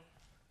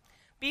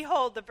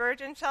Behold, the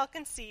virgin shall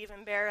conceive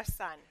and bear a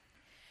son,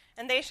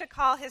 and they shall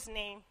call his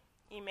name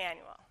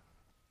Emmanuel.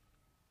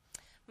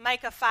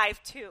 Micah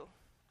 5:2.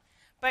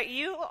 But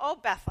you, O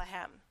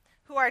Bethlehem,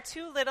 who are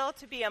too little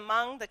to be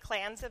among the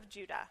clans of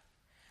Judah,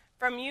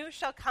 from you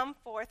shall come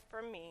forth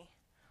from me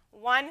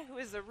one who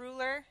is the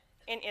ruler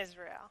in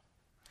Israel.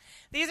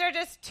 These are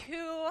just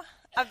two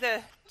of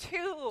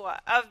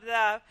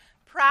the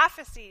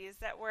prophecies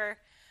that were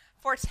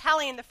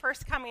foretelling the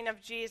first coming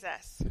of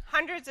Jesus,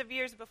 hundreds of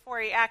years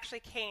before he actually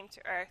came to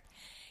earth.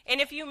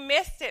 And if you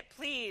missed it,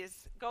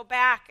 please go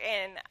back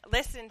and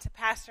listen to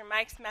Pastor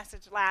Mike's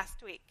message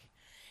last week.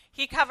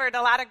 He covered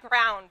a lot of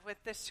ground with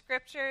the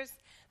scriptures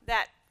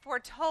that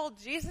foretold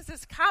Jesus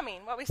is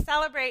coming. What we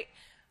celebrate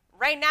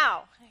right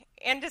now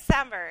in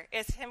December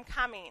is him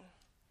coming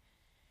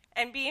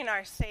and being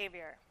our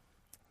Savior.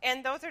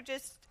 And those are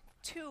just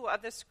two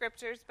of the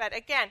scriptures. But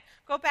again,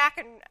 go back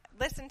and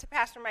listen to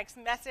Pastor Mike's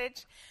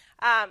message.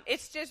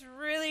 It's just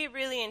really,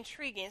 really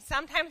intriguing.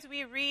 Sometimes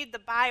we read the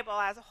Bible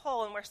as a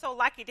whole, and we're so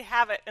lucky to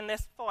have it in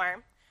this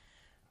form.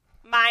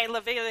 My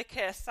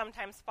Leviticus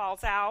sometimes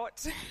falls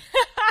out,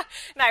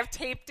 and I've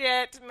taped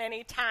it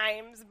many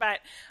times. But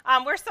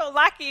we're so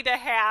lucky to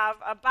have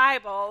a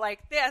Bible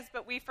like this,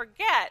 but we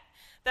forget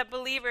that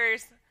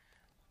believers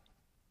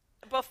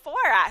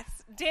before us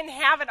didn't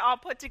have it all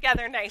put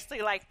together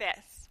nicely like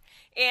this.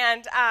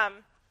 And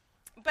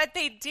but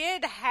they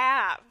did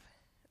have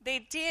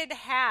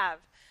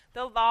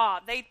the law.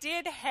 They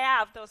did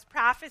have those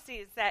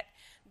prophecies that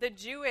the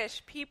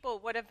Jewish people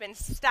would have been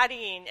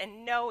studying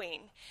and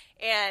knowing,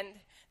 and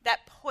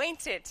that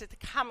pointed to the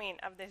coming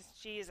of this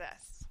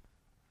Jesus.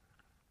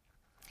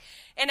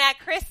 And at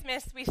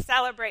Christmas, we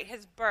celebrate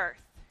his birth.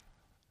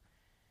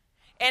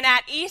 And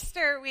at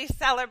Easter, we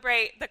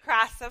celebrate the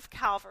cross of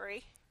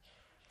Calvary.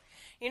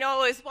 You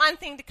know, it was one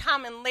thing to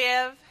come and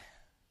live,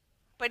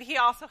 but he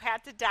also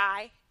had to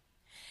die.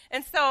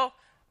 And so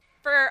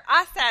for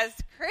us as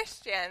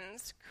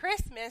Christians,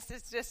 Christmas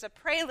is just a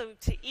prelude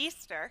to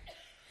Easter.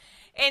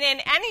 And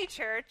in any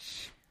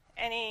church,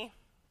 any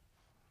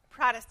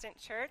Protestant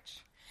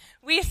church,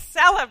 we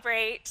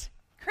celebrate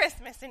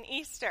Christmas and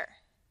Easter.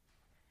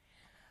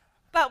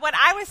 But what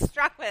I was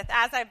struck with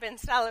as I've been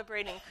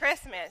celebrating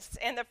Christmas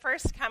and the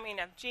first coming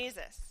of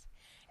Jesus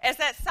is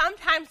that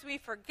sometimes we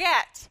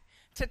forget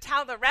to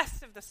tell the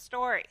rest of the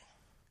story.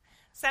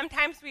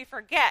 Sometimes we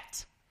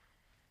forget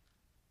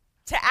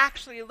to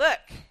actually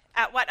look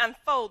at what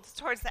unfolds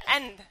towards the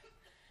end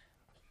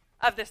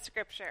of the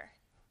scripture.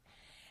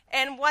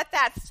 And what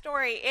that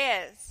story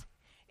is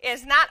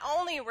not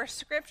only were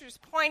scriptures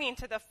pointing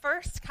to the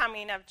first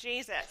coming of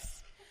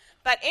Jesus,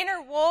 but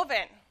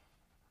interwoven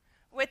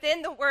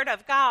within the Word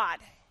of God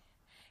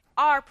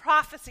are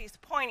prophecies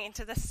pointing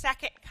to the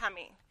second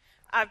coming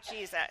of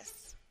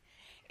Jesus.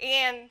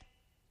 And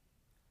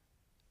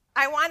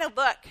I want to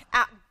look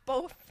at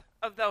both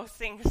of those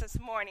things this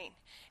morning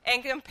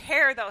and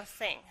compare those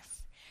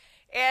things.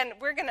 And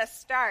we're going to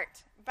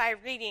start by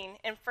reading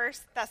in 1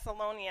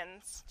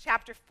 Thessalonians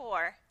chapter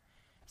 4,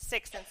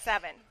 6 and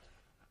 7.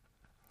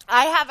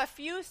 I have a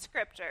few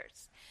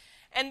scriptures,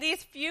 and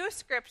these few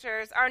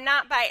scriptures are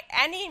not by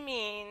any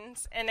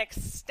means an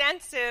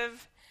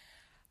extensive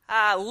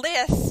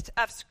list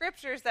of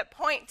scriptures that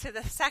point to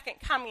the second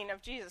coming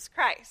of Jesus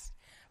Christ.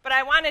 But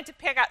I wanted to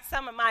pick out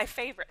some of my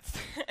favorites,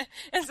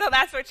 and so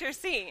that's what you're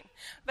seeing.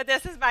 But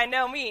this is by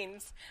no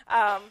means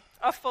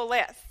a full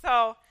list.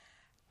 So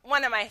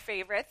one of my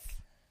favorites,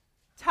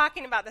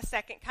 talking about the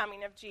second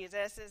coming of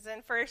Jesus, is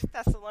in 1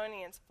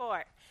 Thessalonians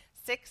 4,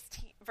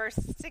 16, verse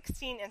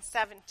 16 and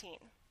 17.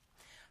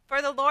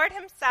 For the Lord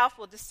himself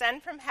will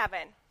descend from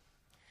heaven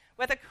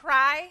with a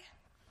cry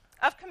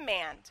of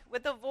command,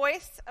 with the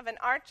voice of an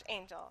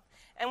archangel,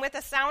 and with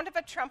the sound of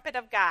a trumpet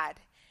of God.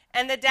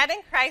 And the dead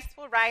in Christ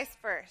will rise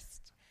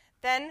first.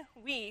 Then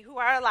we who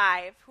are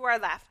alive, who are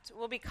left,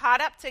 will be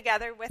caught up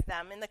together with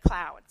them in the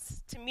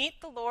clouds to meet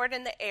the Lord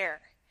in the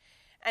air.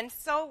 And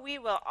so we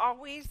will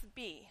always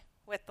be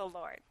with the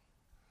Lord.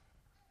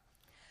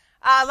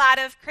 A lot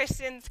of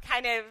Christians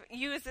kind of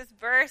use this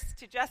verse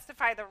to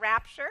justify the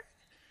rapture.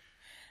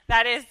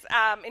 That is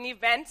an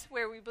event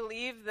where we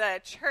believe the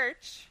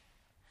church,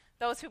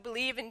 those who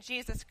believe in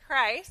Jesus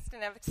Christ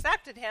and have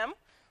accepted him,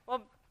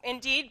 will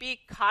indeed be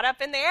caught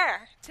up in the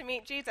air to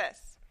meet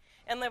Jesus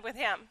and live with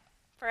him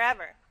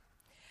forever.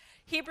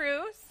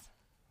 Hebrews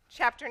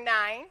chapter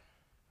 9,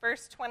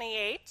 verse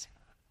 28.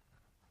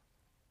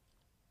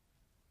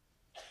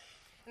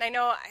 And I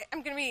know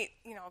I'm going to be,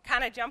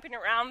 kind of jumping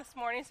around this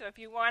morning, so if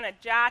you want to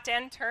jot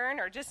and turn,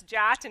 or just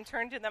jot and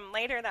turn to them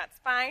later, that's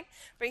fine.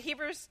 But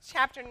Hebrews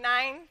chapter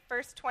 9,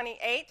 verse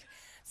 28.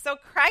 So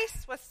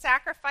Christ was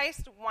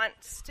sacrificed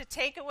once to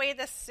take away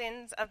the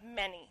sins of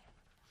many,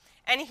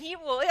 and he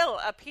will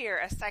appear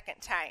a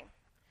second time,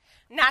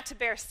 not to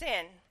bear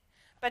sin,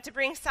 but to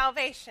bring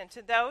salvation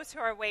to those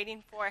who are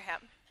waiting for him.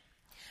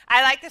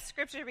 I like this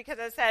scripture because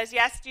it says,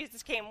 yes,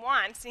 Jesus came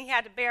once, and he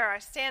had to bear our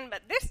sin,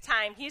 but this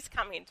time he's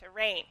coming to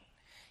reign.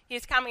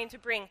 He's coming to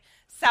bring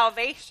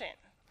salvation,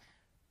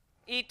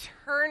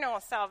 eternal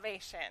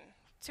salvation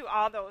to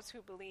all those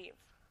who believe.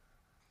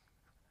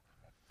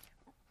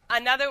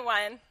 Another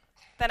one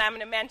that I'm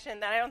going to mention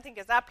that I don't think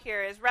is up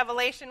here is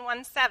Revelation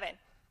 1:7.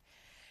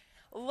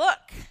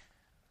 Look,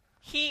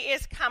 he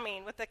is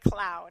coming with a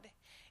cloud,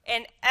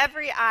 and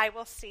every eye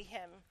will see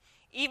him,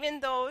 even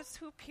those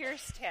who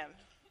pierced him,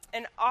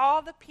 and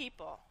all the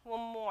people will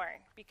mourn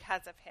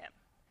because of him.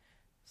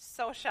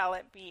 So shall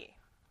it be.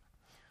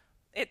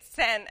 It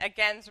then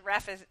again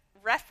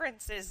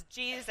references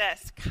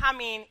Jesus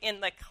coming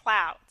in the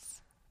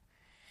clouds.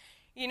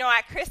 You know,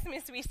 at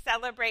Christmas we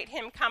celebrate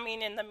him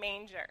coming in the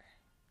manger.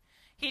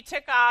 He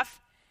took off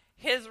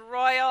his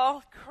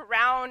royal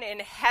crown in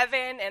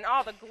heaven and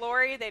all the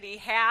glory that he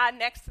had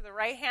next to the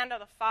right hand of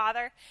the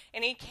Father,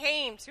 and he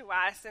came to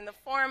us in the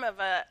form of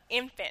an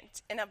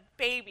infant and a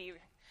baby.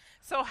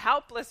 So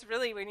helpless,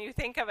 really, when you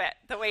think of it,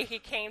 the way he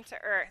came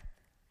to earth.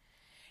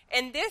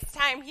 And this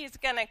time he's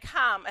going to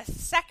come a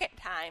second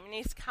time, and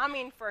he's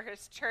coming for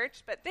his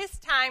church, but this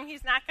time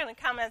he's not going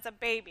to come as a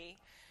baby.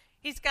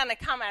 He's going to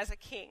come as a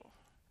king.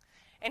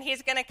 And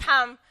he's going to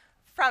come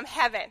from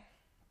heaven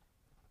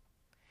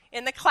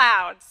in the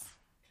clouds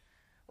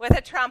with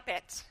a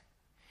trumpet.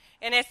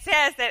 And it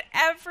says that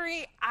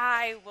every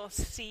eye will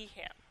see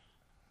him.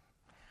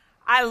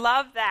 I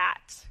love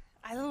that.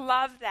 I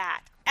love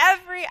that.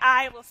 Every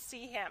eye will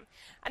see him.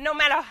 And no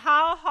matter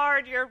how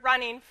hard you're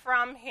running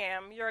from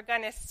him, you're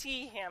going to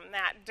see him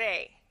that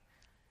day.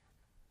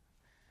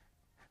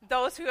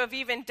 Those who have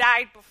even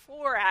died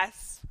before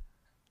us,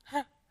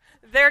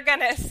 they're going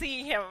to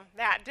see him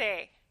that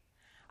day.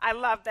 I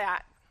love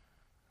that.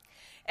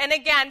 And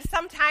again,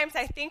 sometimes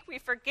I think we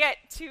forget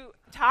to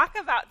talk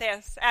about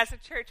this as a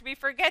church. We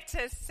forget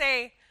to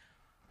say,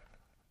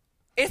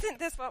 isn't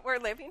this what we're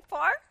living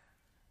for?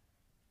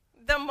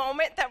 The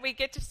moment that we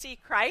get to see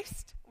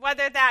Christ,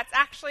 whether that's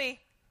actually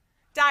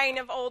dying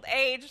of old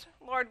age,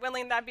 Lord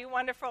willing, that'd be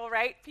wonderful,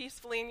 right?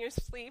 Peacefully in your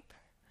sleep.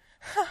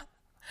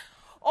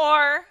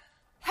 Or,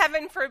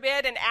 heaven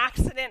forbid, an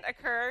accident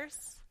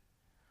occurs.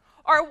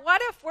 Or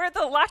what if we're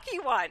the lucky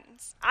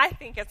ones? I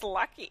think it's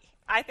lucky.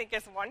 I think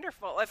it's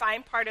wonderful if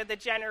I'm part of the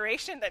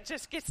generation that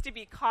just gets to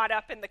be caught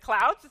up in the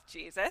clouds with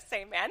Jesus.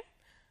 Amen.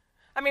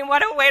 I mean,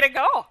 what a way to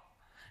go.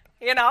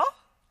 You know?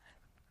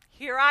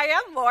 Here I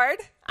am, Lord.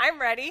 I'm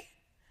ready.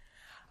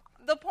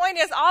 The point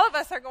is, all of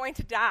us are going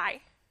to die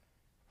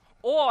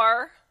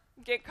or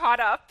get caught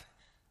up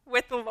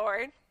with the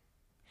Lord.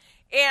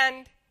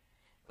 And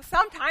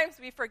sometimes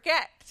we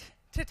forget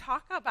to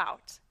talk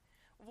about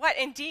what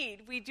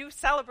indeed we do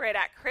celebrate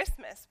at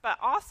Christmas, but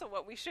also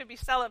what we should be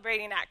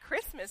celebrating at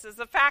Christmas is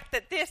the fact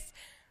that this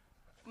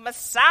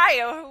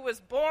Messiah who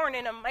was born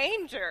in a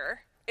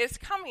manger is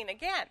coming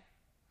again.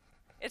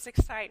 It's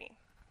exciting.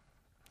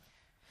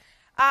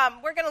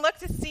 We're going to look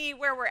to see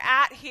where we're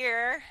at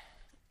here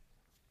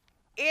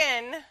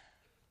in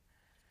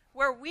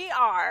where we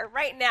are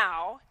right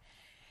now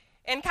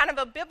in kind of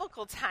a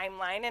biblical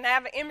timeline, and I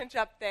have an image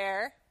up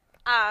there.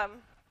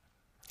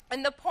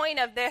 And the point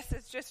of this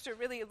is just to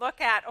really look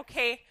at,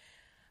 okay,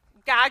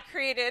 God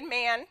created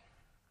man,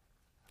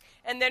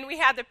 and then we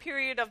had the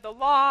period of the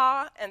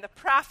law and the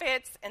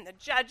prophets and the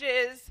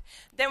judges.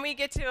 Then we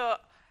get to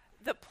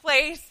the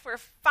place where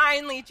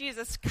finally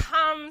Jesus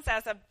comes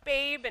as a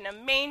babe in a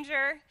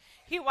manger.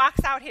 He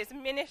walks out his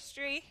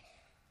ministry.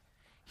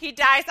 He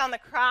dies on the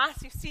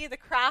cross. You see the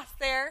cross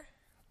there?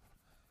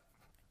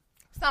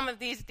 Some of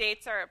these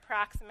dates are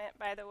approximate,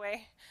 by the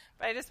way,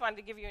 but I just wanted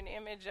to give you an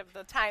image of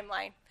the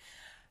timeline.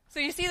 So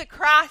you see the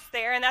cross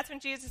there, and that's when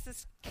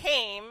Jesus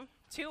came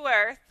to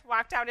earth,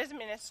 walked out his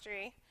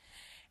ministry.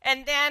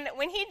 And then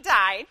when he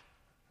died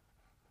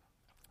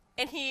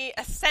and he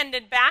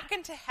ascended back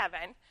into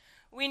heaven,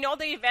 we know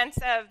the events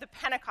of the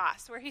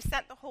Pentecost, where he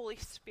sent the Holy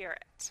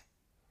Spirit.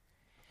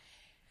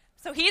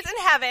 So he's in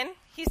heaven.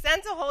 He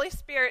sends the Holy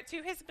Spirit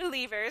to his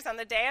believers on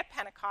the day of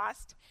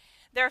Pentecost.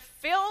 They're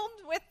filled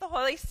with the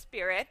Holy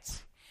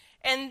Spirit,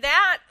 and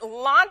that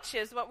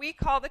launches what we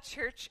call the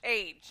church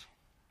age.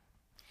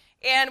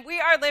 And we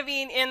are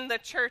living in the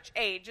church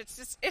age.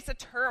 It's a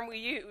term we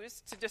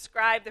use to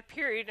describe the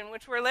period in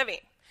which we're living.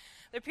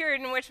 The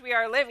period in which we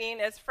are living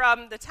is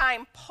from the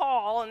time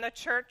Paul and the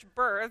church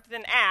birthed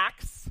in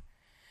Acts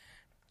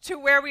to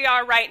where we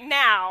are right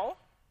now,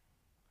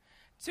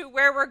 to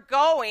where we're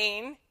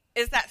going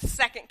is that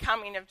second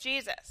coming of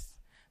Jesus.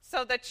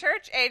 So the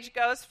church age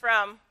goes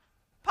from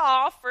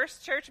Paul,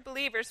 first church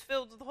believers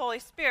filled with the Holy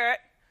Spirit,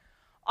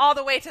 all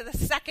the way to the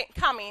second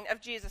coming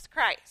of Jesus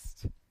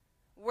Christ.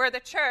 We're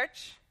the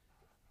church,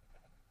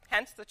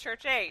 hence the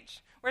church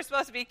age. We're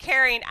supposed to be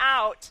carrying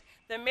out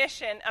the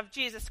mission of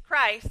Jesus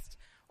Christ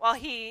while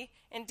he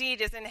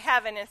indeed is in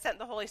heaven and sent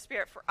the Holy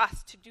Spirit for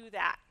us to do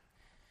that.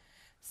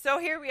 So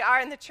here we are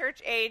in the church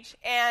age,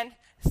 and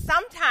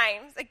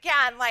sometimes,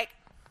 again,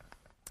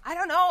 I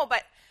don't know,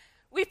 but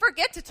we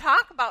forget to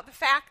talk about the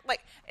fact,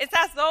 it's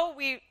as though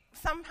we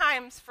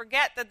sometimes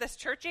forget that this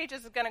church age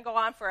is going to go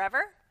on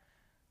forever.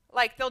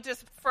 They'll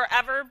just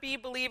forever be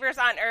believers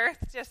on earth,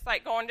 just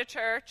going to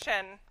church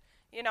and,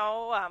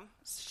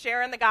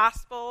 sharing the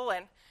gospel,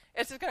 and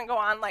it's just going to go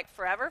on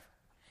forever.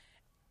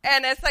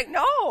 And it's like,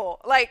 no,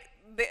 like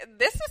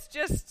this is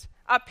just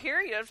a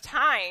period of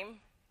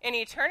time in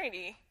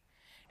eternity,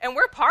 and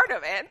we're part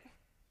of it,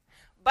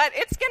 but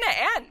it's going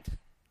to end.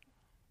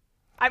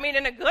 I mean,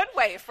 in a good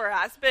way for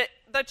us, but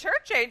the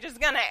church age is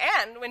going to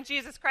end when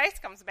Jesus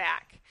Christ comes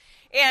back.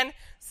 And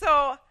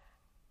so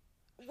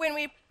when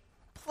we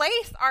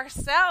place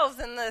ourselves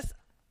in this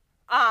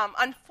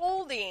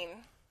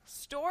unfolding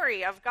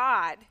story of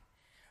God,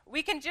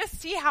 we can just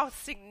see how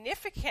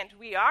significant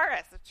we are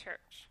as a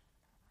church.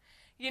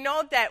 You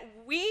know, that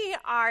we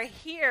are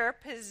here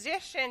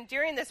positioned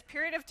during this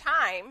period of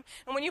time.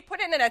 And when you put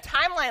it in a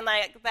timeline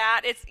like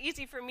that, it's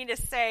easy for me to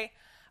say,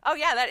 oh,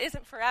 yeah, that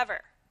isn't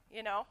forever,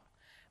 you know.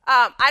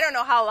 I don't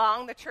know how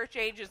long the church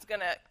age is going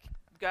to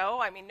go.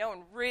 I mean, no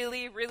one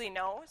really, really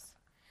knows.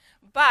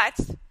 But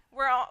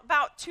we're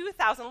about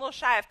 2,000, a little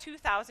shy of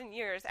 2,000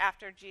 years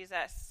after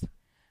Jesus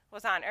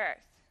was on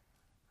earth.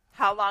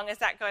 How long is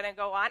that going to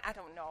go on? I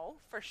don't know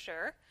for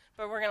sure.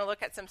 But we're going to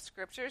look at some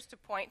scriptures to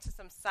point to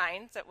some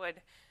signs that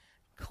would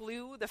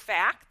clue the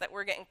fact that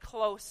we're getting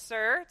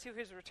closer to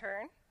his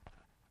return.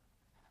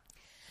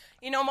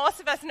 You know,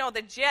 most of us know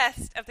the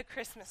gist of the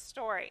Christmas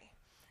story.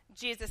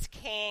 Jesus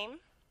came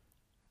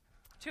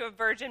to a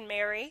Virgin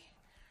Mary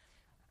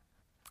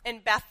in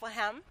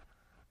Bethlehem.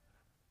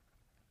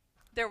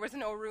 There was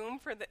no room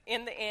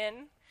in the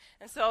inn.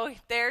 And so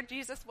there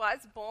Jesus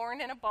was, born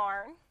in a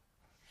barn.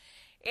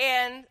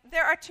 And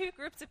there are two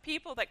groups of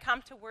people that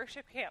come to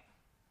worship him.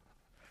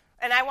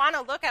 And I want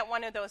to look at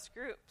one of those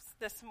groups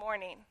this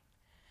morning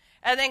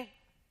and then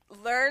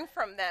learn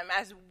from them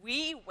as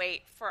we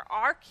wait for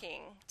our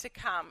King to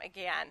come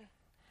again.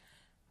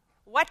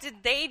 What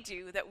did they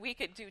do that we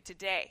could do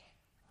today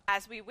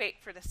as we wait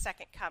for the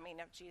second coming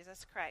of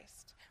Jesus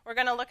Christ? We're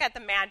going to look at the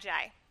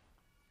Magi.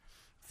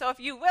 So if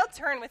you will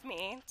turn with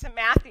me to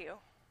Matthew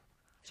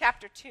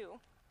chapter 2.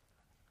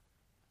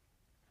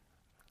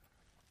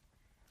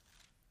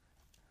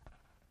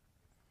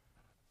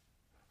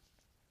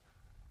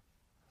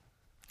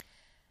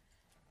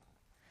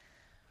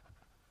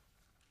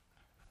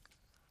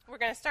 We're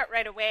going to start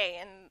right away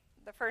in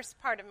the first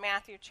part of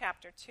Matthew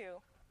chapter 2.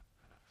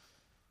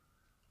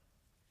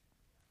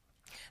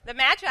 The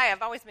Magi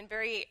have always been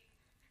very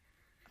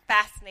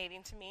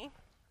fascinating to me.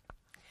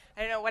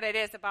 I don't know what it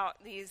is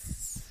about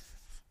these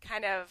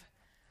kind of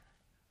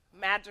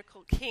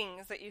magical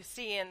kings that you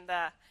see in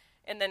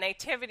the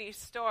nativity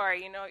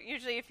story. You know,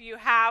 usually if you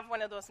have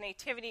one of those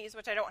nativities,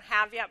 which I don't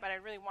have yet, but I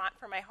really want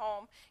for my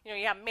home, you know,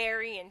 you have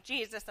Mary and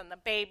Jesus and the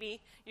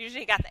baby.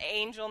 Usually you got the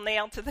angel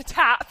nailed to the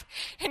top,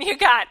 and you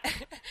got,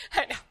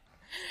 I know,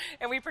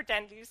 and we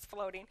pretend he's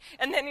floating.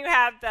 And then you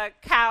have the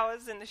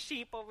cows and the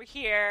sheep over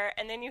here,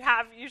 and then you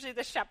have usually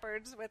the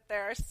shepherds with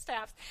their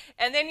staffs.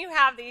 And then you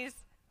have these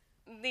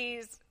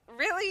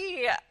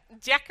really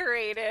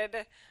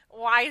decorated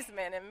wise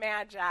men and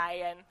magi,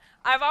 and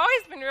I've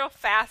always been real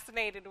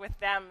fascinated with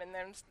them and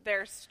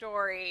their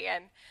story,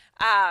 and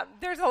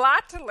there's a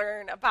lot to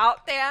learn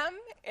about them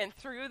and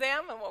through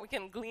them and what we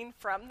can glean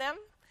from them,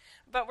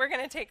 but we're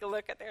going to take a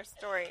look at their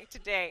story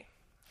today.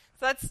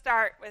 So let's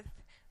start with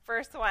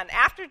verse 1.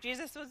 After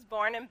Jesus was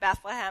born in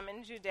Bethlehem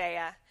in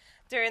Judea,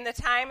 during the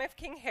time of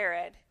King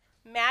Herod,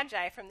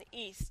 Magi from the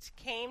east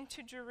came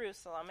to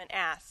Jerusalem and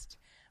asked,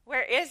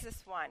 "Where is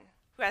this one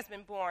who has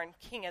been born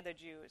King of the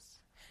Jews?"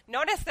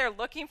 Notice they're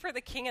looking for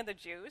the King of the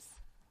Jews.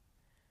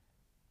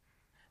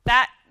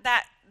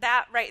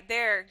 That right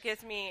there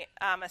gives me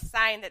a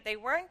sign that they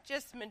weren't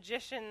just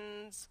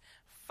magicians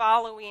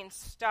following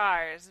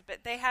stars,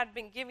 but they had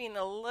been giving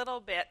a little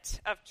bit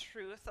of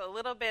truth, a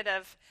little bit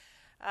of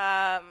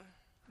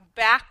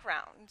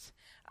background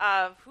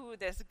of who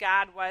this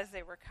God was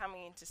they were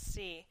coming to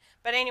see.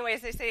 But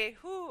anyways, they say,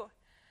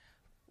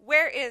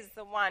 where is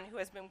the one who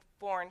has been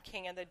born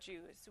King of the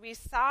Jews? We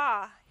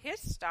saw his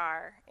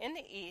star in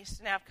the east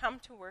and have come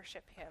to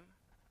worship him.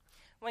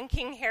 When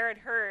King Herod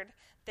heard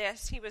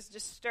this, he was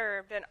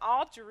disturbed, and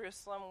all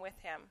Jerusalem with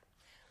him.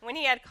 When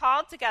he had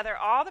called together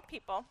all the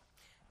people,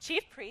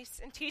 chief priests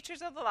and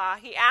teachers of the law,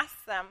 he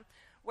asked them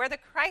where the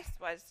Christ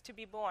was to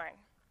be born.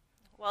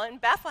 "Well, in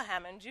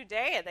Bethlehem in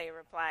Judea," they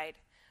replied,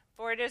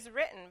 "for it is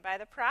written by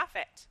the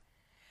prophet,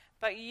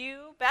 'But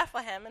you,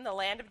 Bethlehem, in the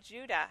land of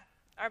Judah,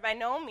 are by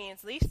no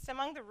means least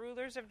among the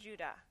rulers of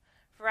Judah,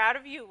 for out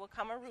of you will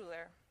come a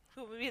ruler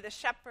who will be the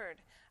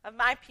shepherd of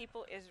my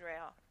people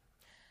Israel.'"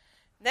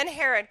 Then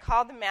Herod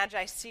called the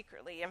Magi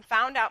secretly and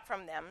found out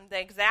from them the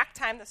exact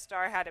time the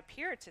star had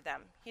appeared to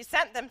them. He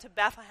sent them to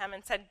Bethlehem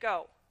and said,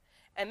 "Go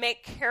and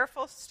make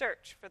careful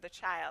search for the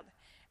child.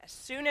 As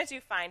soon as you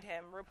find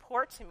him,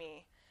 report to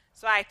me,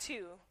 so I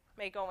too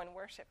may go and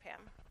worship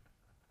him."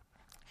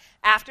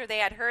 After they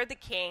had heard the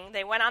king,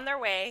 they went on their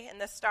way, and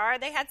the star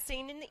they had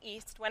seen in the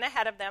east went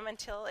ahead of them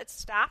until it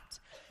stopped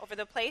over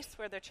the place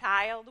where the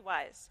child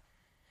was.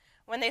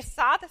 When they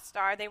saw the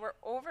star, they were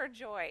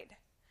overjoyed.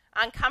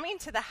 On coming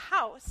to the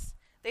house,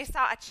 they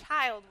saw a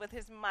child with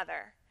his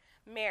mother,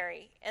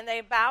 Mary, and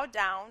they bowed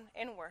down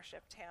and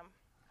worshipped him.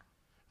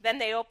 Then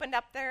they opened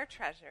up their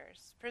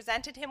treasures,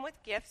 presented him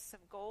with gifts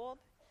of gold,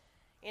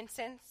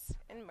 incense,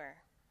 and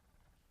myrrh.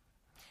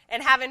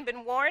 And having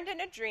been warned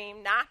in a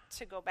dream not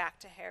to go back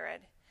to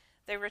Herod,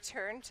 they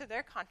returned to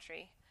their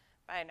country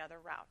by another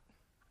route.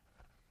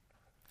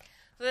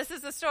 So this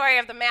is the story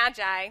of the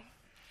Magi.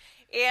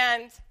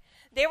 And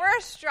they were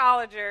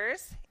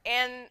astrologers,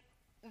 and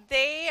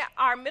they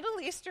are Middle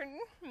Eastern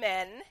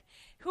men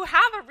who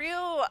have a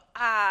real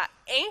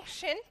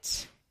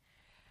ancient,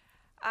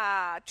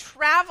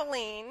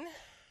 traveling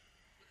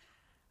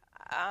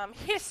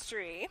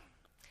history.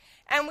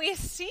 And we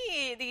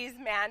see these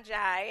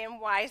magi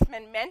and wise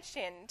men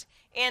mentioned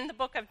in the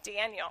book of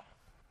Daniel.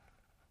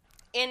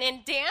 And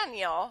in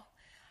Daniel,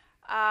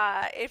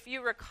 if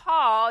you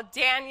recall,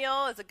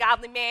 Daniel is a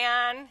godly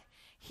man.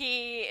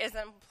 He is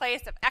in a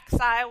place of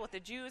exile with the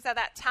Jews at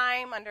that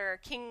time under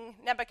King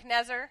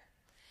Nebuchadnezzar.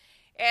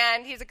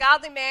 And he's a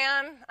godly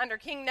man under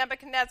King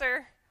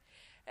Nebuchadnezzar.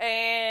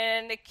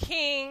 And the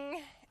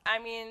king,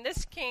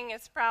 this king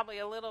is probably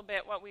a little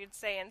bit what we'd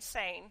say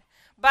insane.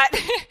 But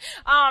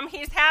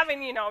he's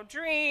having,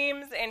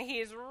 dreams, and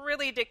he's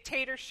really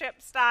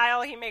dictatorship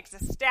style. He makes a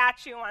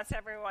statue, wants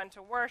everyone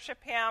to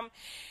worship him.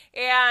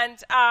 And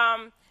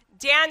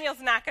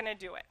Daniel's not going to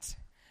do it.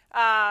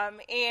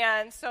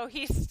 And so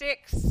he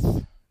sticks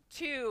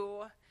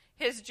to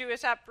his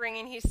Jewish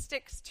upbringing. He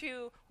sticks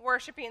to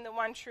worshiping the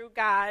one true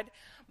God.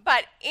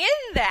 But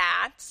in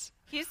that,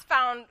 he's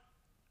found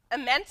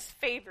immense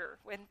favor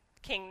with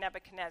King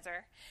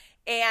Nebuchadnezzar.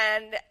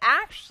 And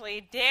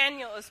actually,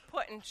 Daniel is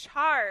put in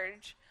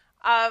charge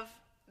of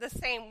the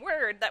same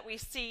word that we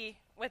see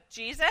with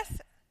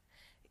Jesus.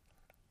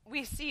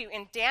 We see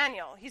in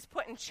Daniel, he's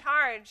put in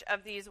charge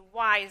of these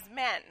wise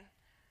men,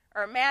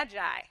 or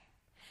magi.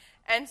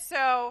 And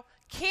so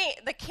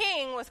the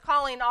king was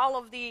calling all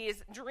of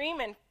these dream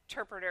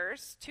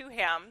interpreters to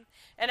him,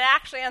 and it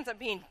actually ends up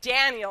being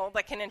Daniel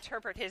that can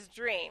interpret his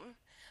dream.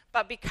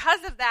 But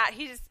because of that,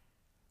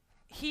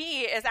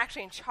 he is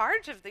actually in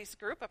charge of this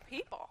group of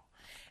people.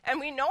 And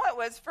we know it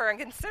was for a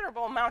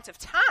considerable amount of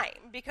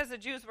time because the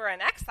Jews were in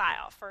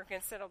exile for a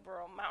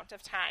considerable amount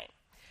of time.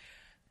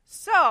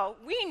 So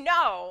we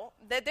know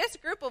that this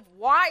group of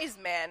wise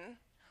men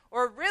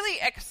were really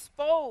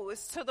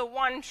exposed to the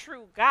one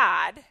true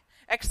God,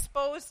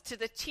 exposed to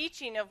the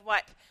teaching of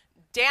what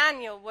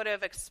Daniel would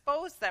have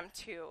exposed them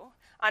to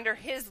under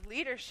his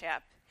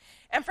leadership.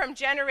 And from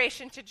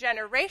generation to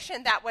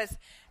generation, that was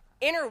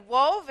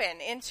interwoven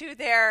into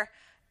their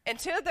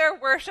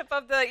worship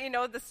of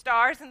the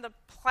stars and the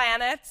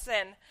planets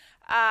and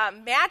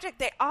magic.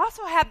 They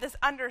also had this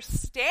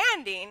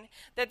understanding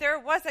that there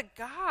was a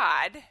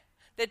God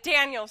that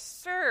Daniel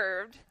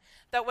served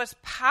that was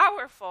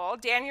powerful.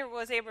 Daniel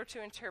was able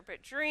to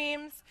interpret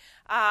dreams.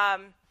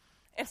 And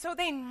so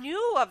they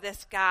knew of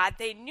this God.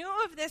 They knew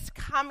of this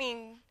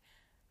coming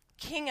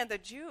King of the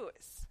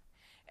Jews.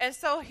 And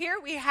so here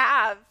we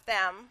have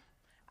them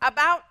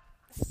about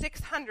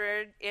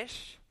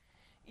 600-ish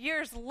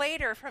years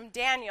later from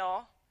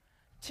Daniel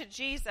to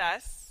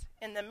Jesus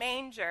in the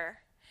manger.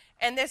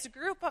 And this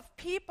group of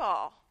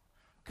people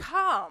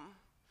come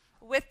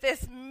with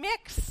this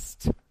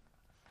mixed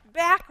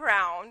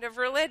background of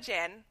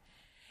religion,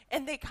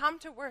 and they come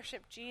to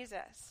worship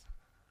Jesus.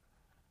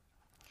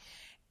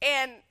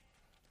 And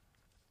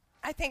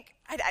I think,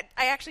 I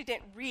actually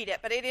didn't read it,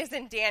 but it is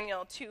in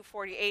Daniel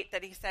 2:48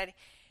 that he said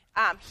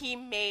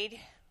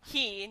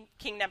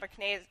King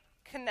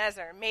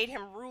Nebuchadnezzar, made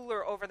him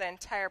ruler over the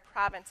entire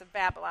province of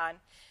Babylon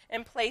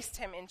and placed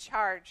him in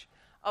charge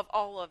of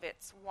all of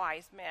its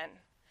wise men.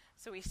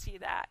 So we see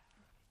that.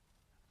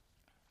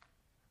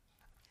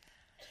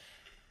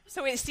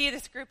 So we see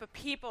this group of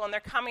people, and they're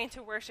coming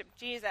to worship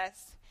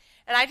Jesus.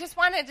 And I just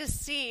wanted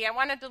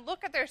to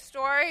look at their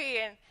story,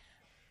 and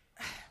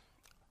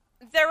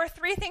there were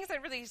three things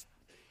that really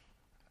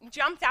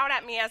jumped out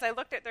at me as I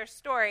looked at their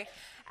story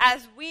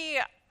as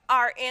we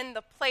are in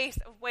the place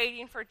of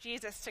waiting for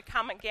Jesus to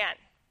come again.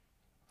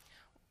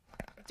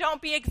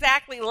 Don't be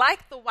exactly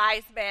like the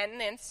wise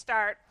men and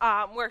start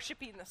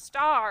worshiping the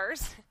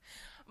stars,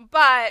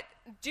 but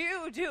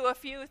do a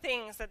few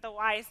things that the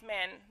wise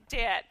men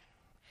did.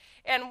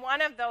 And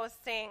one of those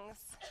things,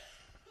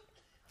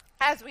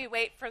 as we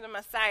wait for the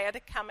Messiah to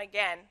come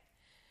again,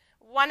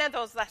 one of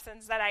those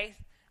lessons that I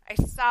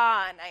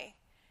saw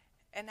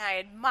and I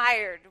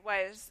admired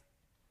was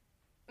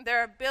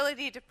their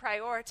ability to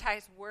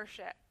prioritize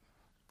worship.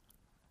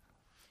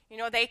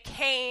 They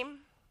came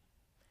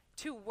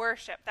to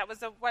worship. That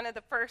was one of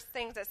the first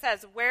things it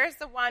says. Where's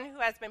the one who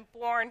has been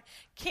born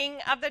King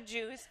of the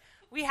Jews?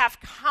 We have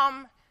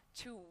come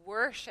to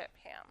worship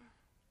him.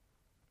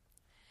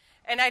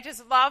 And I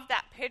just love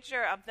that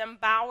picture of them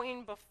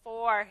bowing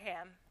before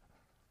him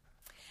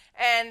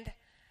and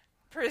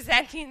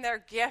presenting their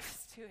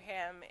gifts to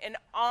him and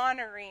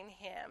honoring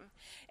him.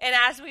 And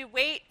as we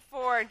wait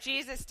for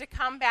Jesus to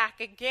come back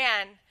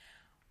again,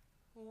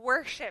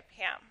 worship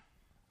him.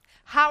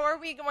 How are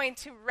we going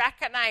to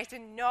recognize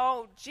and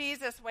know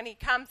Jesus when he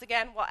comes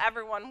again? Well,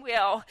 everyone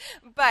will.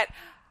 But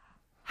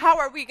how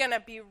are we going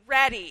to be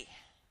ready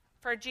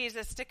for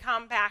Jesus to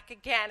come back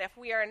again if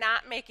we are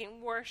not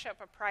making worship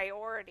a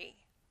priority?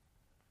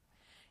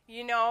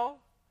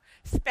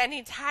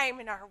 spending time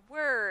in our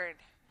word,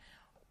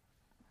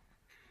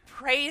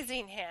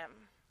 praising him,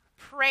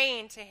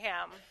 praying to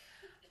him,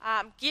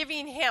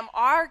 giving him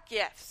our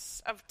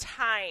gifts of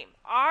time,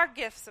 our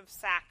gifts of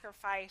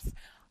sacrifice,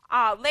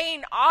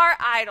 laying our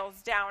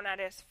idols down at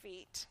his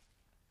feet.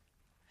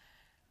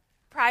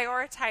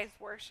 Prioritize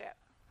worship.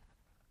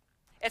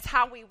 It's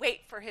how we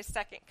wait for his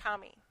second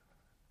coming.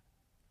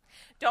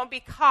 Don't be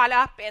caught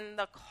up in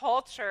the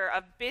culture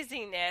of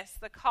busyness,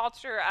 the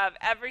culture of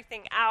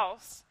everything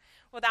else,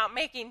 without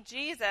making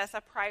Jesus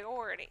a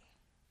priority.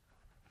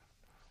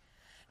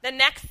 The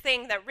next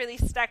thing that really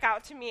stuck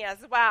out to me as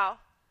well,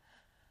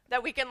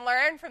 that we can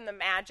learn from the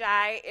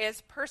Magi,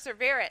 is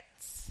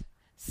perseverance.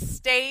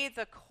 Stay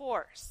the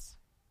course.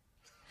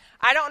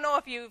 I don't know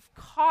if you've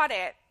caught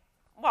it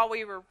while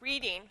we were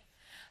reading,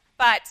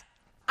 but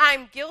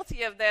I'm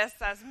guilty of this,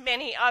 as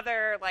many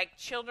other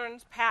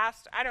children's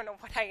past. I don't know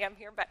what I am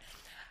here, but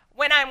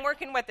when I'm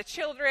working with the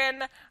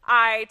children,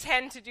 I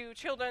tend to do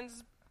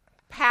children's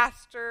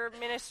pastor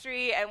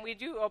ministry, and we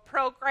do a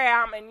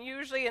program, and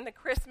usually in the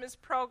Christmas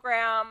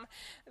program,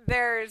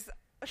 there's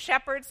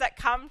shepherds that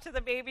come to the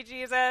baby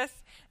Jesus,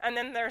 and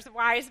then there's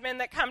wise men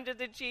that come to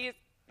the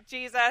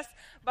Jesus.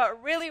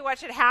 But really what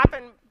should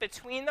happen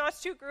between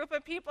those two group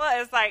of people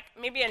is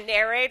maybe a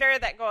narrator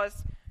that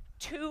goes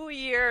 2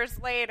 years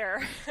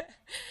later.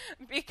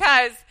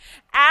 Because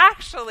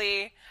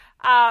actually,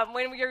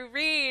 when we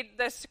read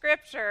the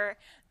scripture,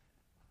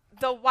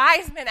 the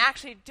wise men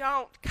actually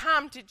don't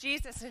come to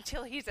Jesus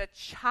until he's a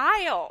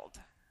child.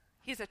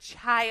 He's a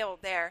child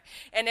there.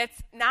 And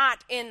it's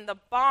not in the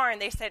barn.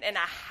 They said in a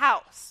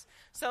house.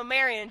 So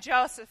Mary and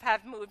Joseph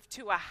have moved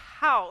to a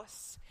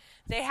house.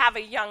 They have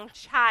a young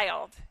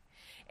child.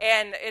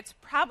 And it's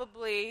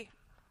probably,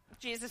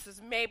 Jesus is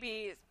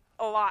maybe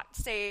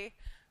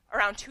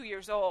around 2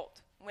 years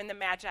old when the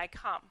Magi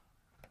come.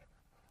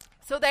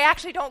 So they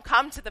actually don't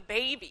come to the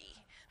baby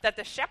that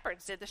the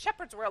shepherds did. The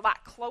shepherds were a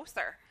lot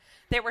closer.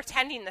 They were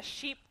tending the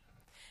sheep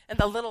and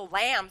the little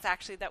lambs,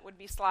 actually, that would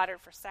be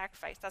slaughtered for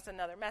sacrifice. That's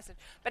another message.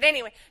 But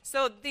anyway,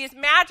 so these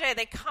Magi,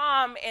 they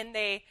come and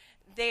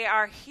they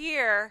are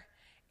here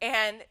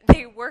and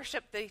they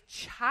worship the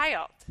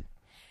child.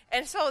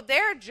 And so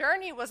their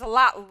journey was a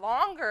lot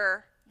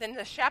longer than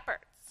the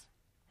shepherds.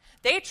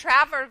 They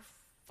traveled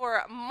for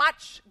a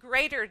much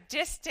greater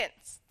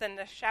distance than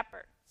the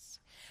shepherds.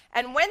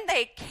 And when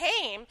they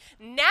came,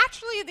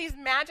 naturally these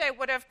Magi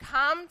would have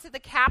come to the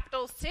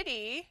capital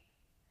city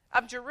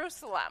of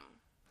Jerusalem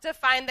to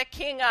find the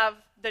king of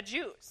the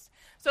Jews.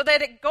 So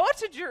they go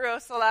to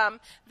Jerusalem.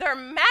 They're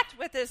met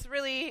with this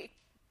really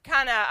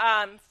kind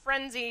of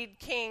frenzied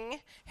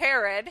King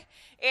Herod.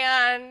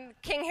 And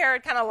King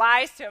Herod kind of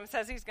lies to him,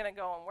 says he's going to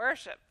go and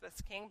worship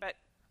this king. But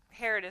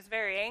Herod is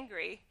very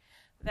angry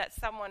that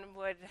someone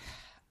would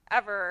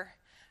ever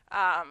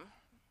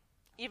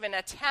even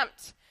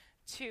attempt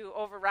to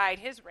override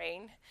his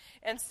reign.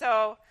 And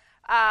so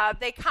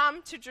they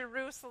come to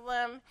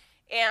Jerusalem,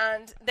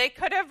 and they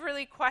could have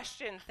really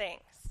questioned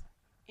things.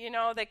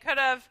 They could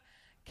have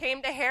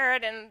came to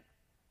Herod and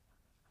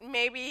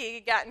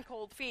maybe gotten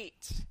cold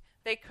feet.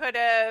 They could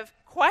have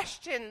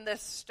questioned the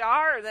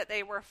star that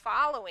they were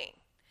following,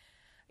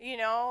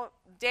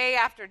 day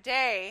after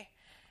day,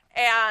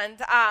 and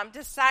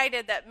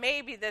decided that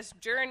maybe this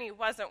journey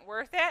wasn't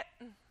worth it.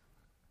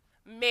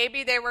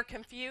 Maybe they were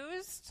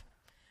confused.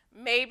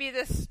 Maybe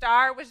the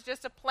star was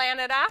just a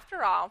planet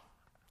after all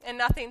and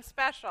nothing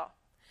special.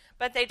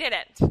 But they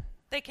didn't.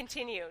 They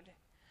continued.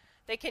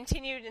 They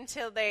continued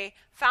until they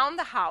found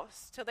the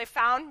house, till they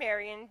found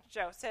Mary and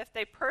Joseph.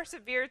 They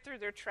persevered through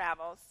their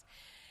travels.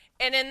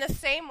 And in the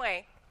same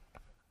way,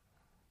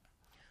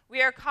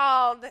 we are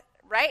called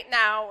right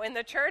now in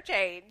the church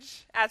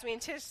age, as we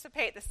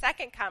anticipate the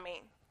second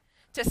coming,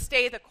 to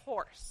stay the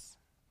course,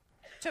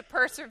 to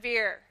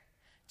persevere,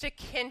 to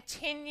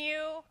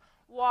continue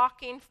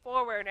walking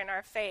forward in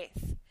our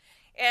faith.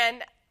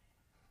 And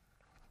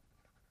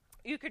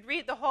you could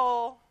read the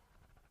whole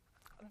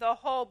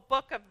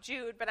book of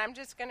Jude, but I'm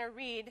just going to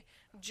read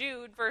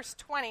Jude verse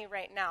 20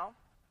 right now.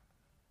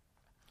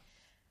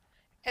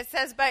 It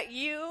says, "But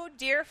you,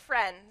 dear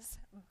friends,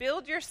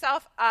 build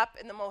yourself up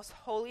in the most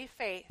holy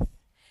faith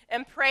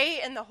and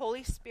pray in the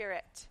Holy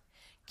Spirit.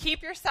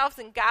 Keep yourselves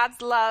in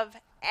God's love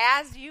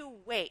as you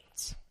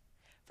wait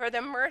for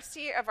the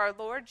mercy of our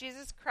Lord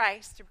Jesus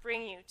Christ to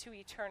bring you to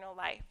eternal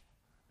life."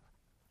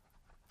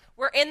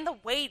 We're in the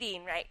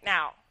waiting right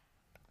now.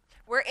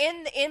 We're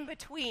in the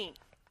in-between.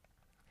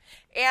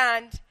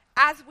 And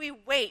as we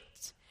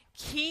wait,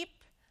 keep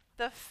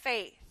the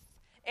faith.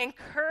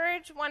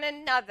 Encourage one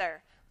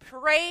another.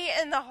 Pray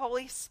in the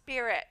Holy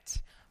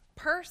Spirit.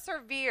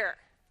 Persevere.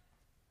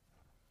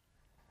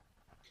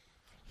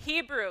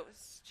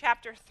 Hebrews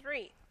chapter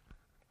 3,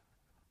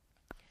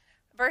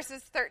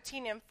 verses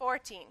 13 and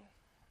 14.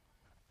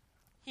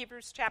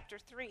 Hebrews chapter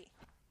 3.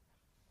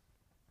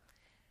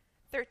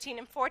 13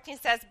 and 14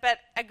 says,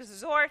 "But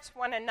exhort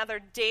one another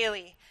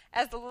daily,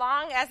 as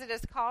long as it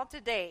is called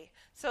today,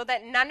 so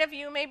that none of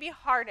you may be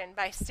hardened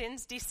by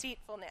sin's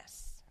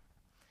deceitfulness.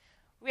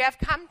 we have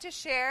come to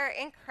share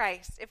in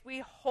Christ if we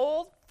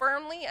hold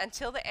firmly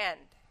until the end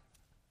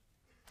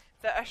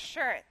the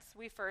assurance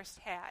we first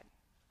had.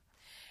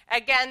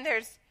 Again,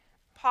 there's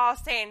Paul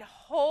saying,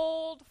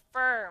 hold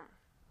firm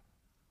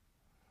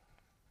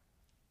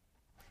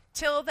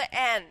till the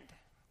end.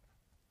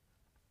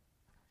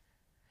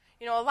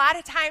 You know, a lot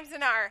of times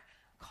in our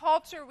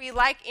culture, we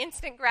like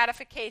instant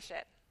gratification.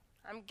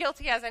 I'm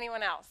guilty as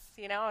anyone else.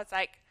 You know, it's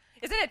like,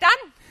 isn't it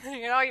done?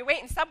 You know, you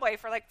wait in Subway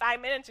for like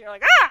 5 minutes, and you're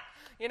like, ah!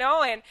 You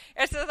know, and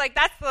it's just like,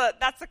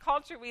 that's the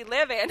culture we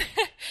live in.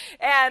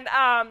 And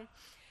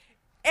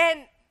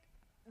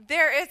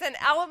there is an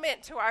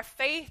element to our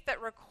faith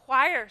that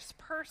requires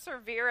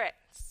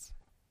perseverance.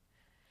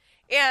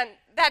 And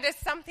that is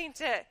something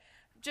to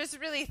just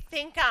really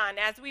think on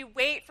as we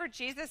wait for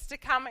Jesus to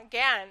come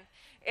again.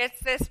 It's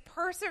this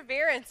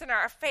perseverance in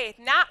our faith,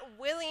 not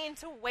willing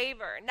to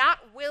waver,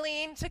 not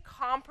willing to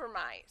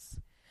compromise,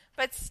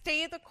 but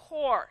stay the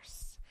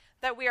course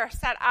that we are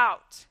set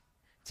out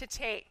to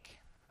take.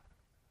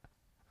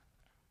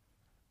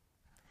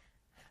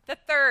 The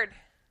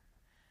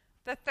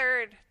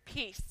third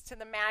piece to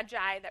the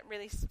Magi that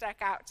really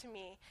stuck out to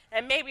me,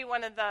 and maybe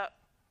one of the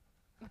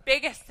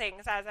biggest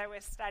things as I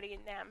was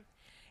studying them,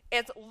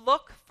 is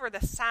look for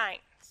the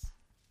signs.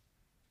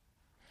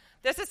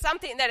 This is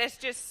something that is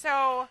just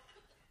so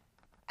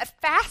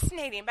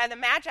fascinating by the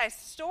Magi's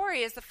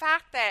story, is the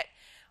fact that,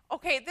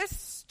 okay, this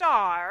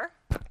star,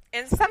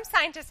 and some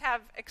scientists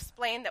have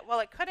explained that, well,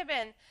 it could have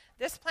been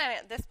this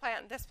planet, this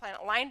planet, and this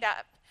planet lined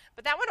up,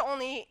 but that would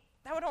only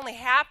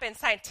happen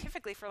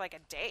scientifically for like a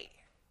day.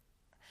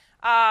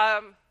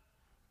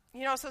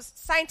 You know, so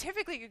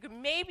scientifically you could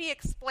maybe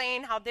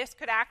explain how this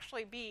could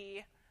actually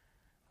be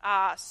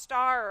a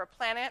star or a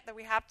planet that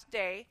we have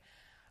today.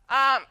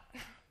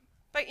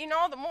 But, you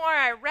know, the more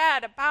I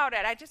read about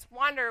it, I just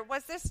wonder,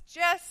 was this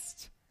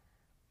just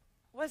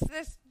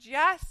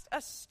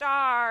a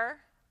star,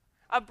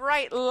 a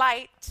bright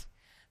light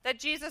that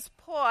Jesus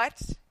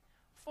put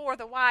for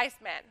the wise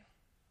men?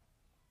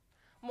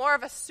 More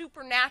of a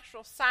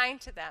supernatural sign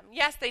to them.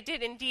 Yes, they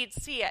did indeed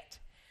see it.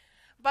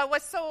 But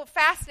what's so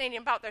fascinating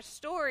about their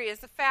story is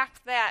the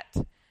fact that,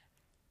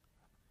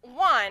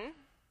 one,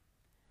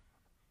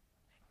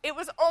 it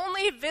was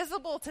only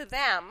visible to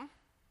them,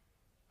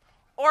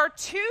 or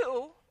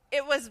two,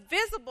 it was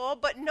visible,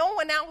 but no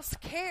one else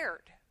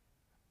cared.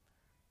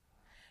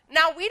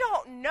 Now, we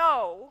don't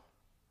know,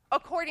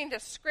 according to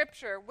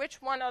Scripture,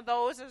 which one of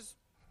those is,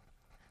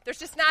 there's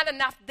just not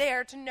enough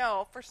there to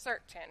know for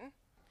certain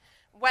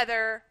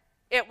whether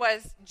it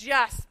was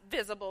just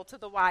visible to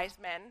the wise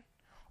men,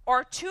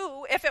 or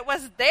two, if it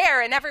was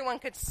there and everyone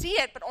could see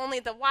it, but only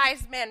the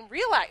wise men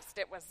realized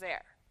it was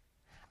there.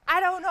 I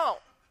don't know.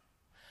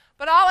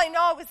 But all I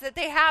know is that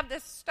they have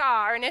this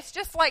star, and it's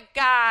just like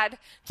God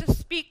to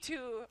speak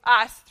to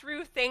us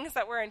through things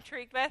that we're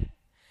intrigued with.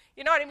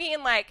 You know what I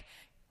mean? Like,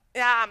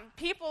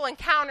 people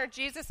encounter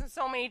Jesus in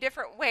so many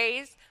different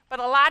ways, but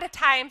a lot of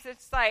times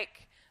it's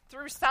like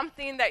through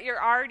something that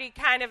you're already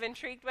kind of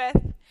intrigued with.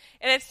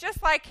 And it's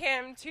just like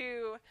him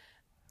to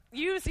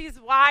use these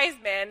wise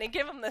men and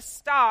give them the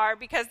star,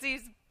 because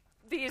these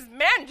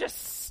men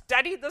just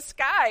studied the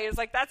skies.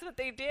 Like, that's what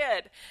they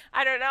did.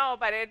 I don't know,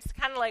 but it's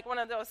kind of like one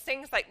of those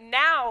things, like,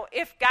 now,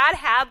 if God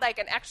had, like,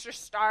 an extra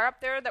star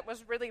up there that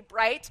was really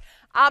bright,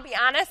 I'll be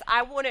honest,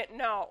 I wouldn't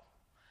know.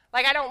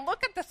 Like, I don't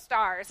look at the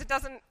stars.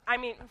 I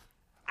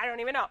don't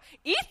even know.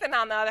 Ethan,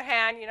 on the other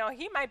hand, you know,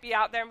 he might be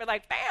out there and be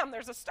like, bam,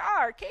 there's a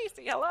star.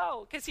 Casey,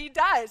 hello. Because he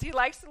does. He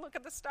likes to look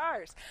at the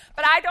stars.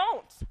 But I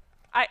don't.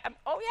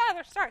 Oh, yeah,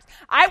 there's stars.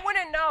 I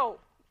wouldn't know.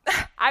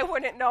 I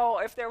wouldn't know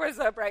if there was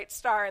a bright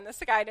star in the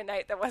sky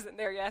tonight that wasn't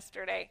there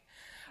yesterday.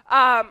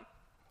 But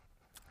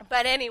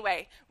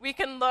anyway, we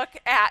can look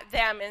at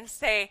them and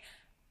say,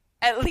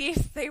 at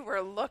least they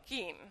were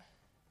looking,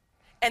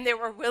 and they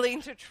were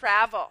willing to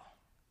travel.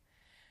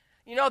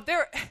 You know,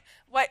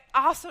 what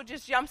also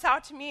just jumps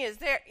out to me is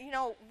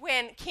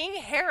when King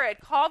Herod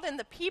called in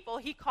the people,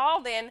 he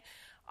called in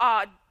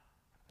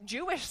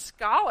Jewish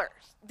scholars.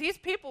 These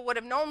people would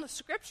have known the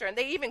Scripture, and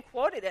they even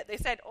quoted it. They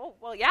said, oh,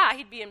 well, yeah,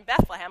 he'd be in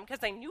Bethlehem, because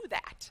they knew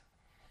that.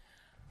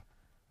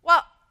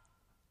 Well,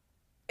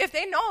 if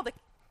they know the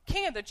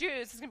King of the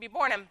Jews is going to be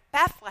born in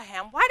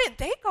Bethlehem, why did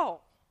they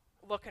go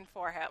looking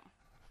for him?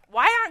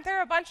 Why aren't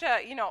there a bunch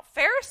of,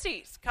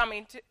 Pharisees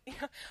coming to,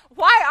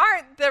 why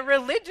aren't the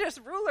religious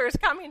rulers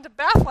coming to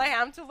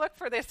Bethlehem to look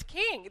for this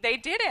king? They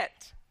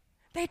didn't.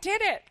 They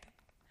didn't.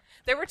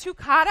 They were too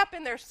caught up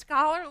in their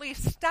scholarly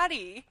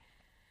study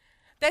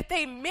that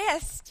they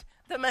missed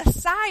the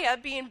Messiah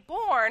being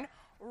born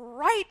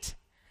right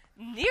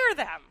near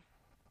them.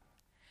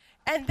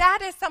 And that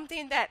is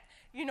something that,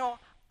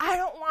 I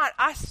don't want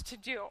us to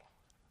do.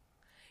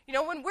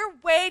 When we're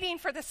waiting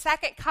for the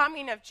second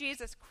coming of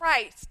Jesus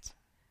Christ,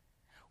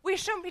 we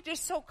shouldn't be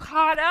just so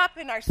caught up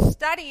in our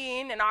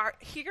studying and our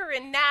here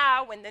and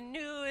now and the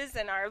news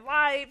and our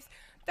lives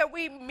that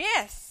we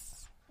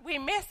miss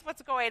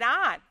what's going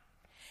on.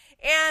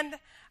 And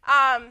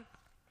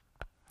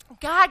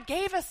God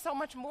gave us so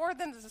much more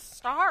than the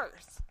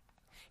stars.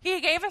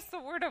 He gave us the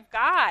Word of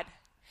God.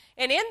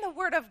 And in the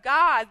Word of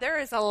God, there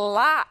is a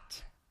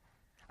lot.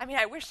 I mean,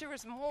 I wish there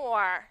was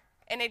more,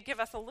 and it'd give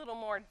us a little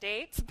more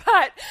dates,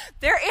 but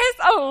there is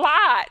a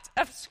lot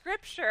of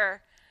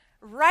Scripture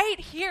right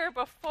here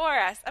before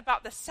us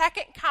about the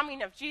second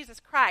coming of Jesus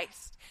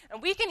Christ.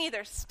 And we can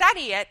either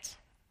study it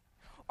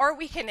or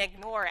we can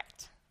ignore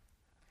it.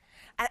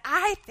 And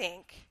I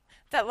think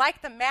that,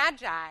 like the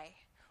Magi,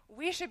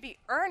 we should be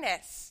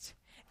earnest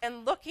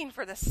in looking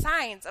for the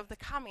signs of the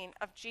coming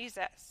of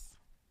Jesus.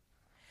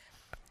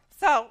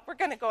 So we're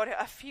going to go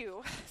to a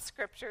few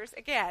scriptures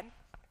again.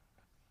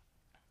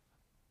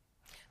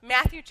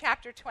 Matthew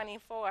chapter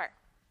 24.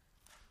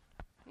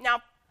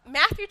 Now,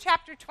 Matthew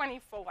chapter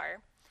 24,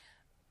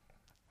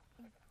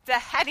 the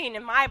heading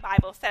in my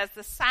Bible says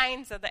the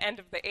signs of the end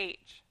of the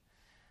age.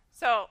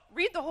 So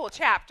read the whole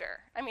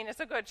chapter. I mean, it's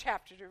a good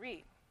chapter to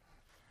read.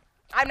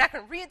 I'm not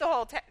going to read the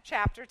whole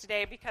chapter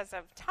today because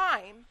of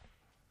time,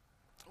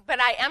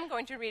 but I am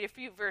going to read a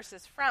few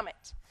verses from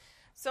it.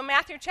 So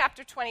Matthew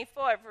chapter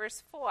 24,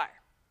 verse 4.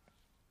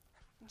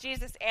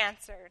 Jesus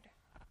answered,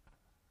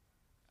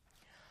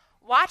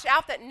 "Watch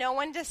out that no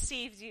one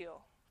deceives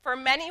you, for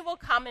many will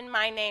come in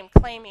my name,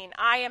 claiming,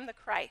 'I am the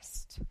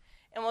Christ,'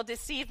 and will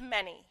deceive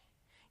many.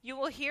 You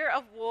will hear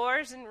of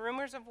wars and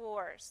rumors of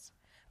wars,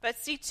 but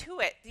see to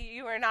it that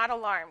you are not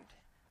alarmed.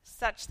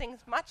 Such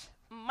things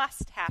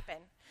must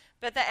happen,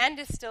 but the end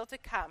is still to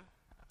come.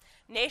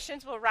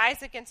 Nations will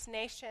rise against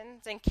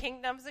nations, and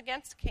kingdoms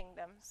against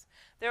kingdoms.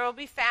 There will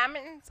be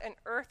famines and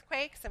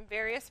earthquakes in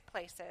various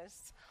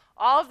places.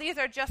 All of these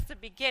are just the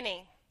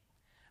beginning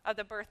of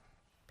the birth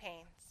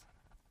pains."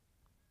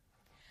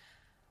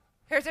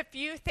 Here's a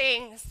few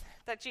things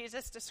that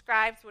Jesus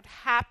describes would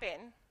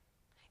happen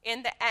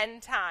in the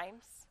end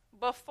times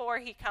before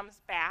he comes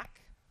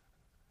back.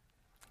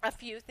 A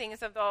few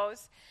things of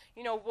those,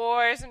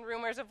 wars and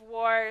rumors of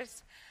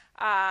wars,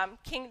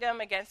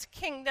 kingdom against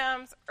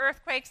kingdoms,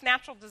 earthquakes,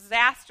 natural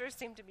disasters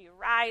seem to be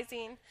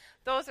rising.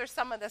 Those are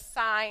some of the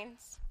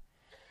signs.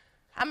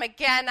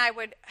 Again, I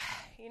would,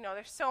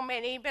 there's so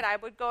many, but I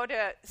would go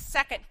to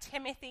 2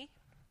 Timothy.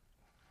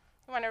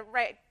 I want to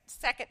write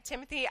 2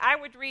 Timothy. I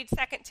would read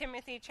 2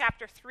 Timothy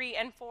chapter 3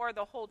 and 4,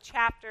 the whole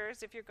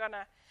chapters, if you're going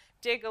to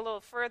dig a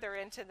little further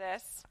into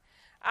this.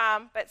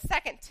 But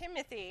 2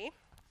 Timothy,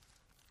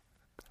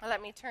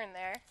 let me turn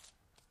there.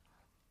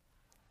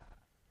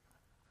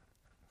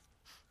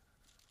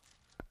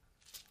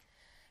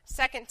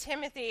 Second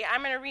Timothy,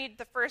 I'm going to read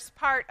the first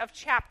part of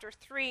chapter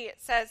 3.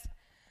 It says,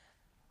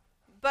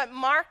 "But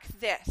mark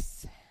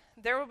this,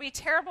 there will be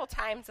terrible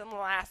times in the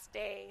last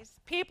days.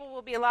 People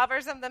will be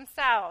lovers of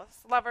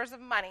themselves, lovers of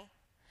money,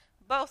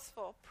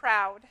 boastful,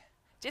 proud,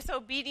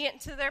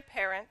 disobedient to their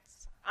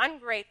parents,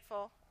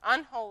 ungrateful,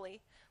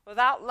 unholy,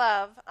 without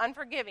love,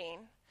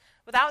 unforgiving,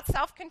 without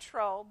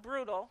self-control,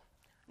 brutal,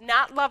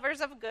 not lovers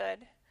of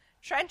good,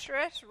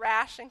 treacherous,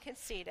 rash, and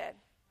conceited,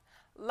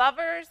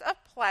 lovers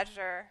of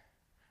pleasure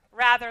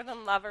rather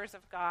than lovers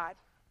of God,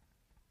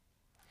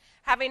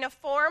 having a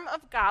form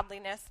of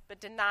godliness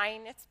but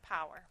denying its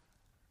power."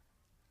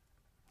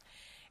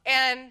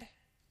 And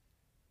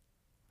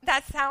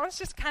that sounds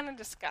just kind of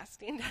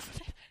disgusting,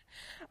 doesn't it?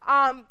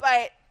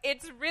 But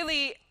it's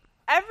really,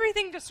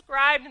 everything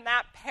described in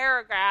that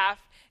paragraph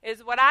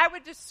is what I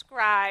would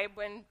describe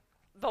when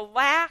the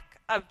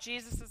lack of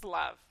Jesus'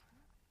 love.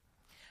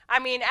 I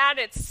mean, at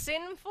its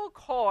sinful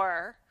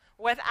core,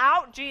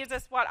 without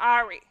Jesus, what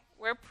are we?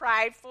 We're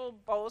prideful,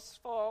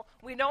 boastful.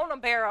 We don't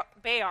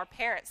obey our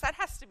parents. That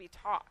has to be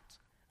taught.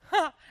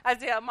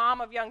 As a mom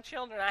of young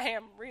children, I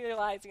am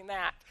realizing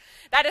that.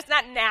 That is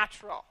not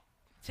natural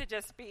to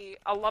just be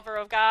a lover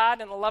of God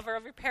and a lover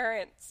of your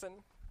parents.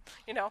 And,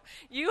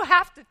 you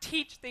have to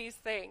teach these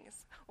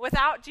things.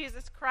 Without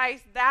Jesus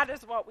Christ, that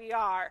is what we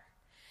are.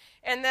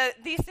 And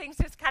these things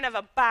just kind of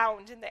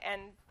abound in the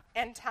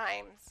end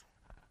times.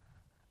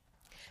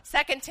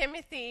 2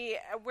 Timothy,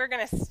 we're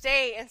going to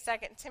stay in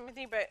 2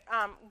 Timothy, but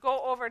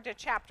go over to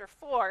chapter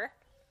 4.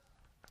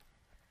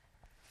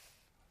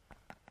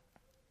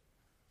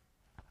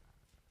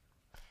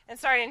 And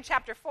starting in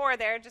chapter 4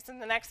 there, just in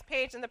the next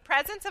page, "In the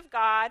presence of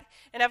God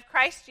and of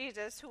Christ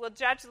Jesus, who will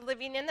judge the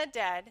living and the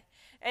dead,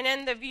 and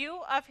in the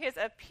view of his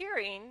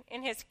appearing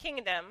in his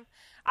kingdom,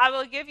 I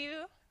will give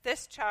you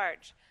this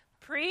charge.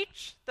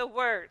 Preach the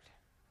word.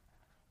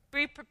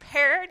 Be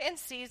prepared in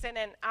season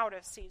and out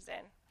of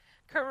season.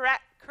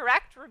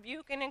 Correct,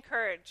 rebuke, and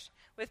encourage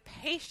with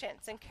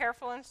patience and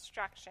careful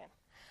instruction.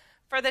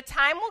 For the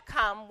time will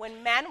come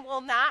when men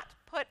will not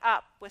put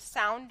up with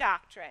sound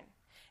doctrine.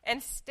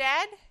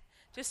 Instead,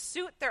 to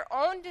suit their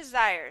own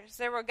desires,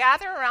 they will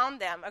gather around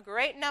them a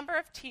great number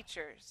of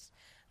teachers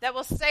that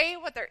will say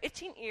what their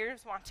itching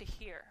ears want to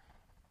hear."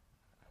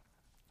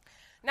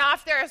 Now,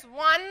 if there is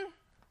one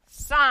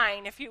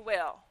sign, if you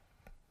will,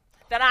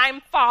 that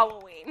I'm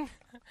following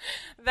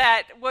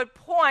that would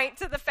point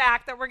to the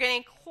fact that we're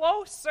getting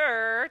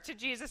closer to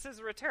Jesus'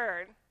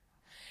 return,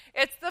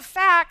 it's the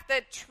fact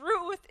that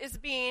truth is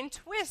being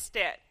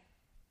twisted.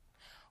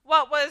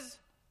 What was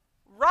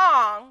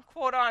wrong,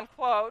 quote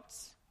unquote,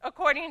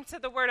 according to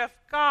the Word of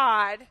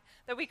God,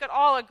 that we could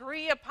all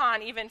agree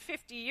upon even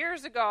 50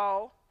 years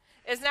ago,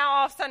 is now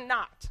all of a sudden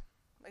not.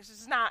 It's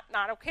just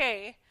not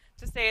okay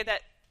to say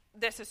that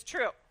this is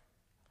true.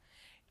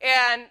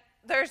 And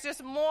there's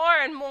just more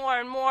and more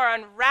and more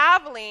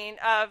unraveling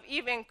of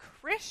even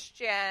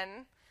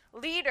Christian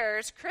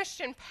leaders,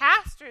 Christian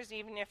pastors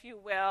even, if you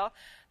will,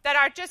 that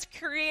are just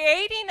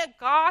creating a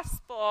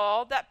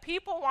gospel that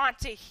people want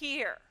to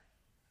hear.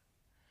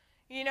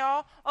 You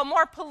know, a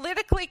more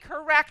politically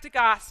correct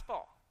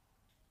gospel.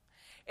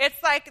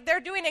 It's like they're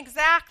doing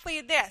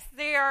exactly this.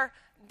 They're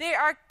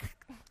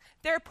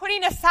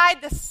putting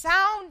aside the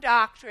sound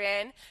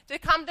doctrine to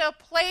come to a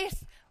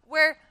place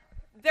where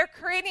they're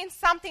creating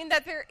something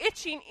that their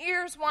itching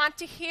ears want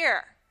to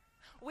hear.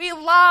 We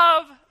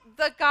love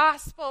the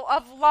gospel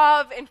of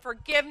love and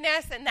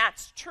forgiveness, and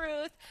that's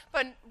truth,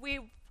 but we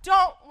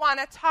don't want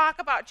to talk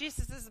about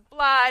Jesus'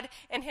 blood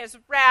and his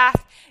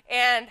wrath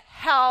and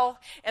hell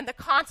and the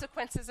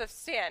consequences of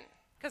sin,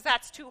 because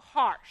that's too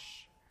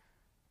harsh.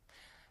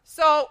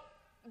 So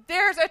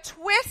there's a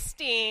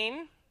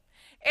twisting,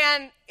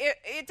 and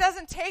it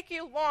doesn't take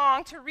you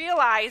long to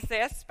realize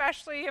this,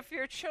 especially if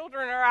your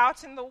children are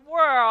out in the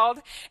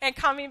world and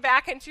coming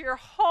back into your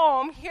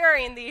home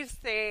hearing these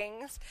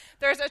things.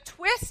 There's a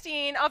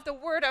twisting of the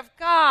Word of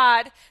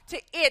God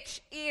to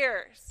itch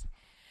ears.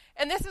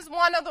 And this is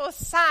one of those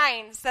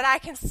signs that I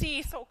can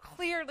see so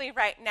clearly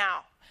right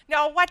now.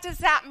 Now, what does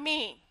that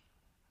mean?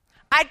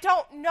 I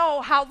don't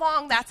know how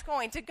long that's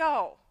going to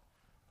go.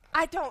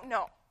 I don't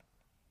know.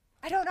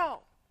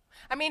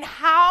 I mean,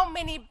 how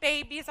many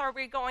babies are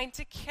we going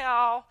to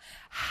kill?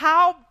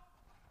 How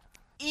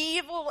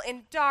evil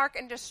and dark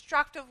and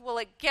destructive will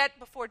it get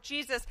before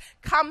Jesus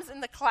comes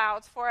in the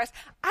clouds for us?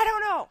 I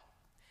don't know.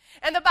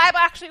 And the Bible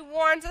actually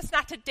warns us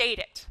not to date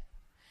it.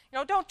 You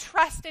know, don't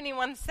trust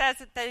anyone that says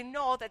that they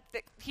know that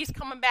he's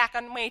coming back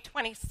on May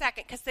 22nd,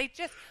 because they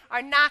just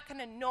are not going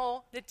to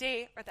know the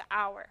day or the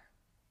hour.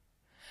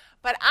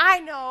 But I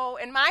know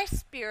in my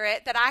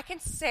spirit that I can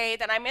say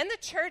that I'm in the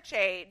church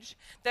age,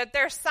 that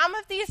there's some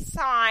of these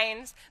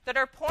signs that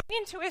are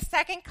pointing to his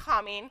second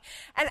coming,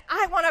 and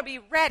I want to be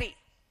ready.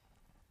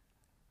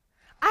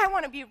 I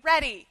want to be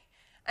ready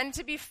and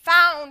to be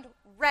found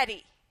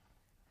ready.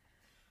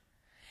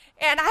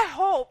 And I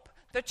hope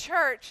the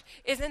church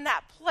is in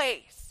that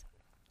place.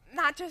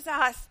 Not just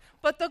us,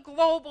 but the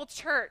global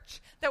church,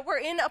 that we're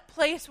in a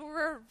place where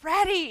we're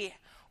ready,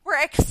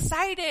 we're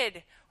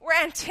excited, we're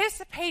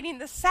anticipating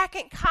the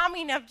second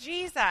coming of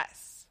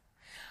Jesus.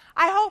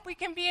 I hope we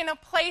can be in a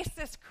place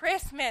this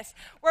Christmas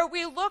where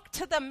we look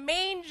to the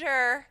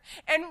manger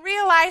and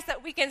realize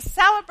that we can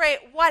celebrate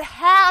what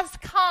has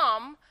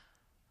come,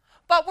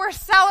 but we're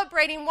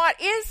celebrating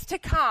what is to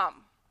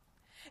come.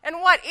 And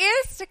what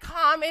is to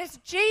come is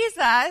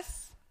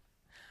Jesus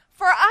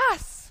for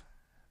us.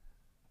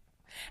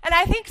 And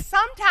I think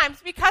sometimes,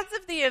 because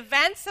of the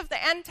events of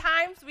the end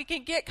times, we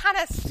can get kind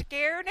of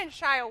scared and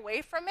shy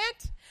away from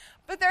it.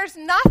 But there's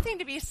nothing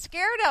to be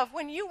scared of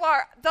when you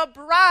are the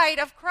bride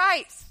of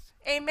Christ.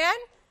 Amen?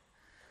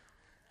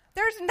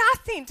 There's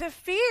nothing to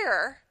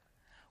fear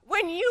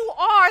when you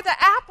are the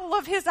apple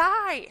of his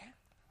eye.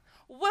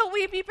 Will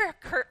we be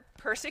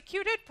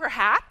persecuted?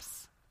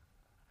 Perhaps.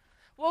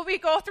 Will we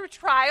go through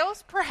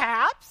trials?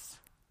 Perhaps.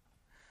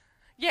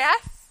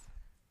 Yes.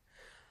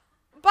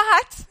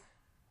 But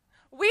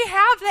we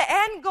have the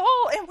end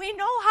goal, and we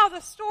know how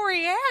the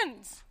story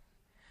ends.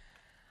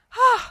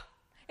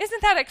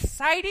 Isn't that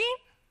exciting?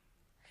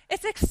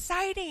 It's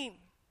exciting.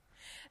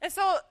 And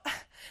so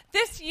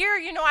this year,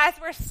 you know, as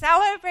we're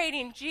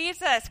celebrating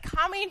Jesus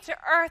coming to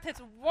earth,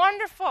 it's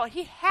wonderful.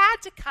 He had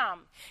to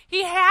come.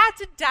 He had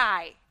to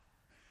die.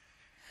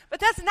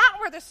 But that's not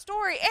where the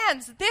story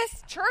ends.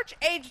 This church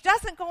age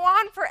doesn't go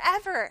on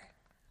forever.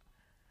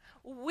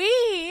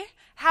 We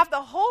have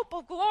the hope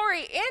of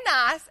glory in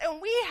us,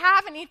 and we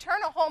have an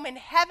eternal home in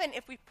heaven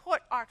if we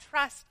put our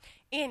trust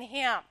in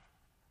him.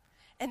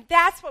 And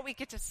that's what we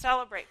get to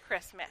celebrate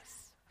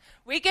Christmas.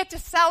 We get to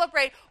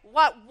celebrate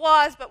what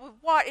was, but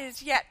what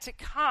is yet to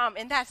come,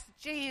 and that's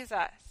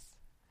Jesus.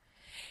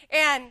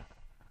 And,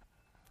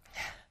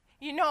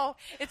 you know,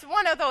 it's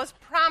one of those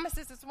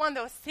promises, it's one of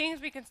those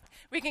things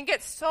we can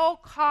get so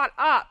caught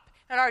up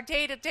in our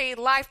day-to-day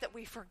life that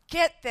we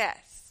forget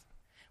this.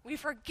 We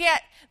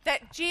forget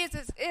that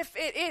Jesus, if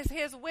it is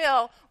his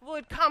will,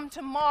 would come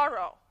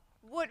tomorrow.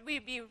 Would we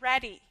be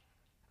ready?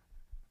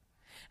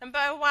 And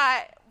by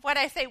what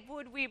I say,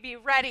 would we be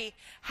ready?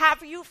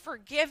 Have you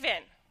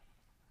forgiven?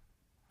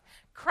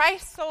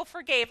 Christ so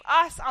forgave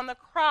us on the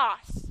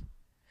cross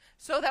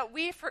so that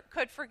we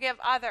could forgive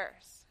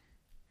others.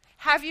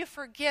 Have you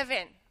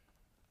forgiven?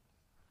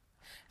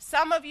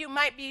 Some of you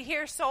might be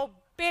here so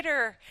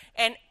bitter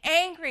and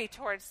angry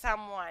towards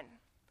someone.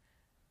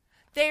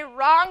 They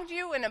wronged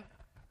you in a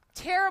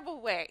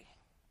terrible way.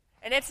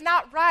 And it's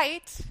not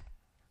right.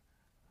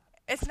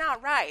 It's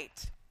not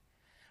right.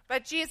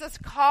 But Jesus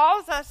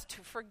calls us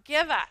to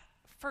forgive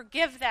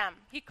them.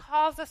 He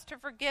calls us to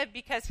forgive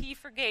because he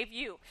forgave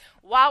you.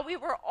 While we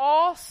were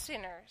all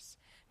sinners,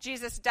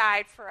 Jesus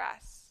died for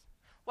us.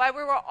 While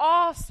we were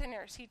all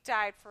sinners, he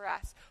died for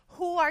us.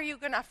 Who are you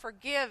going to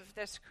forgive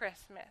this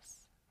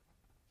Christmas?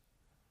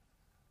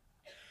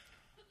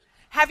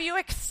 Have you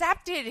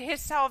accepted his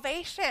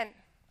salvation?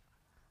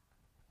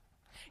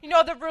 You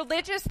know, the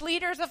religious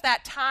leaders of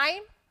that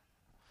time,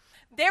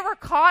 they were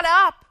caught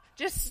up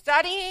just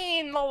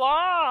studying the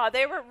law.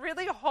 They were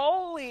really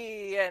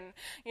holy and,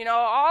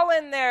 all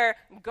in their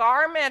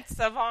garments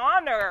of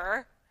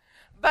honor.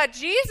 But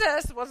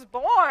Jesus was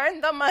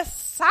born, the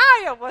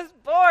Messiah was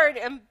born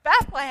in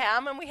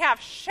Bethlehem, and we have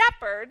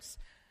shepherds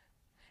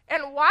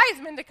and wise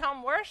men to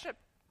come worship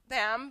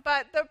them.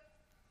 But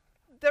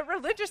the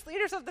religious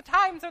leaders of the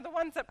times are the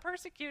ones that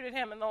persecuted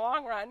him in the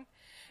long run.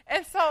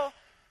 And so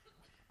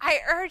I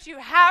urge you,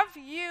 have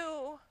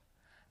you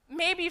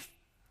maybe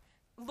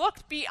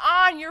looked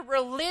beyond your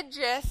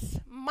religious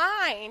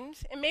mind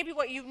and maybe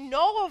what you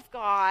know of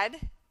God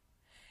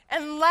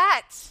and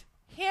let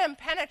him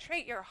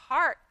penetrate your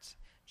heart,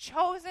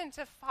 chosen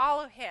to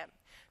follow him,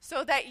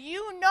 so that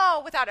you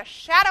know without a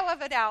shadow of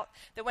a doubt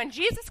that when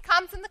Jesus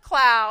comes in the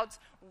clouds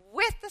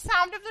with the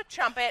sound of the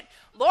trumpet,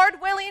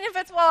 Lord willing, if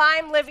it's while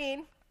I'm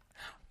living,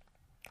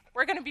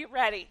 we're going to be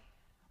ready.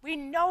 We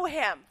know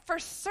him for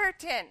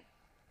certain.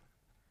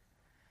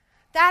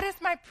 That is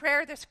my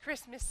prayer this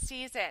Christmas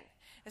season,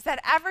 is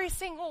that every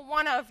single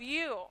one of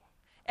you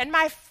and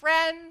my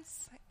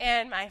friends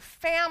and my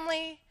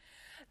family,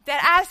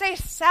 that as they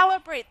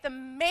celebrate the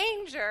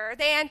manger,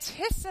 they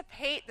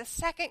anticipate the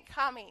second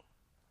coming.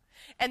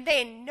 And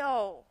they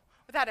know,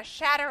 without a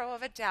shadow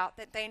of a doubt,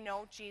 that they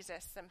know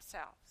Jesus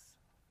themselves.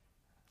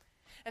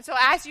 And so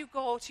as you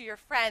go to your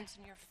friends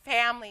and your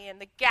family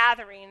and the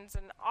gatherings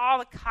and all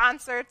the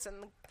concerts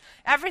and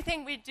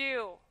everything we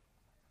do,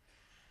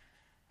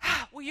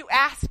 will you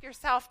ask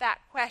yourself that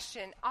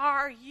question?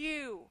 Are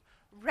you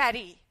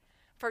ready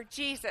for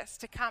Jesus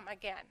to come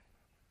again?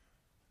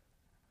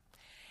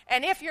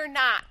 And if you're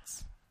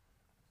not,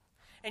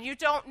 and you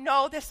don't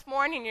know this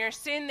morning, you're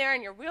sitting there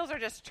and your wheels are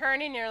just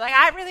turning, and you're like,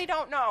 I really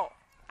don't know.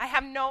 I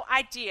have no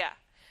idea.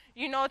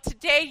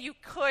 Today you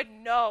could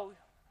know.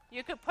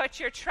 You could put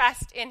your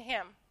trust in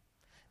him.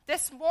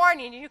 This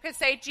morning you could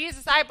say,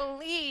 Jesus, I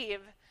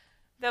believe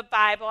the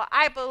Bible.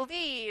 I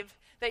believe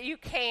that you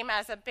came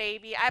as a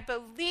baby. I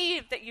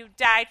believe that you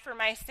died for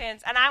my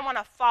sins, and I want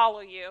to follow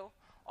you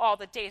all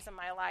the days of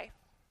my life.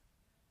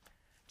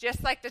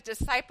 Just like the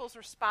disciples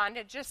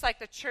responded, just like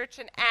the church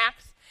in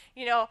Acts,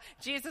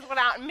 Jesus went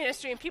out in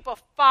ministry and people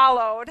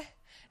followed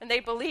and they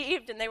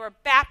believed and they were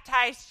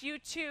baptized. You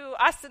too,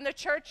 us in the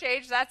church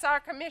age, that's our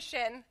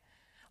commission.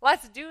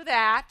 Let's do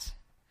that.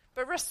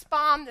 But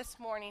respond this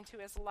morning to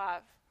his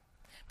love.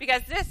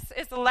 Because this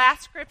is the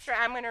last scripture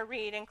I'm going to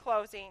read in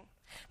closing.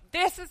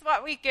 This is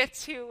what we get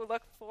to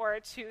look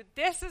forward to.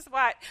 This is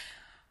the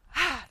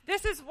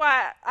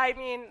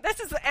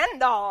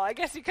end all, I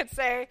guess you could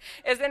say,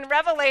 is in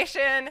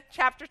Revelation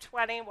chapter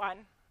 21.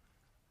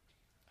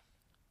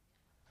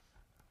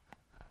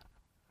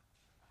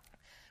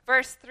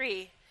 Verse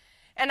 3,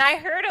 and I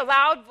heard a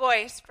loud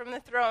voice from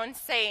the throne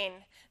saying,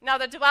 now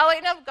the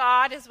dwelling of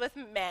God is with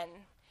men,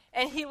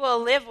 and he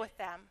will live with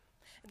them.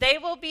 They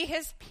will be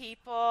his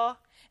people,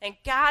 and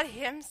God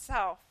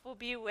himself will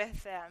be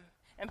with them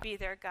and be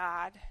their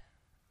God.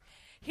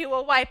 He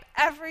will wipe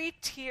every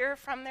tear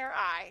from their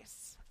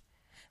eyes.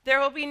 There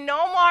will be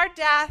no more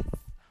death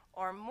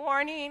or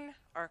mourning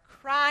or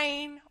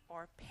crying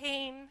or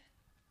pain,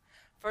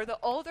 for the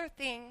older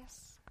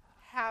things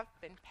have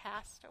been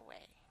passed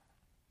away.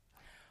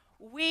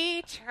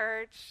 We,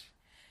 church,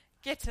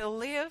 get to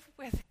live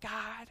with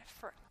God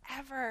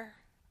forever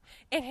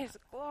in his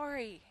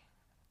glory.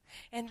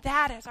 And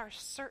that is our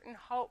certain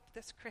hope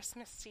this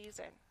Christmas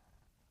season.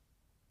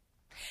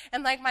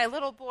 And like my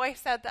little boy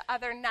said the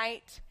other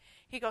night,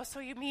 he goes,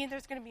 so you mean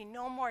there's going to be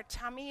no more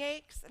tummy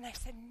aches? And I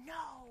said,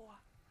 no.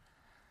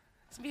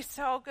 It's going to be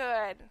so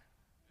good.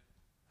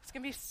 It's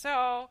going to be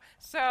so,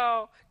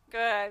 so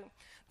good.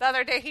 The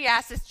other day he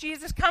asked, is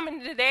Jesus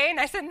coming today? And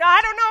I said, no,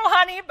 I don't know,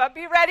 honey, but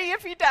be ready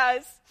if he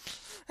does.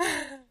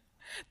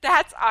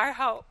 That's our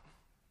hope.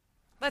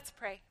 Let's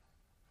pray.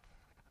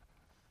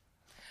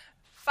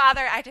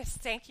 Father, I just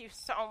thank you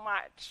so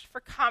much for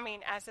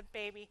coming as a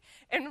baby.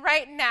 And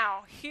right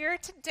now, here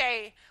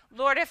today,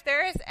 Lord, if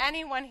there is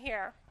anyone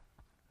here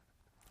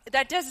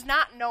that does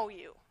not know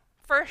you,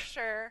 for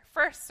sure,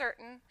 for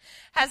certain,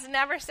 has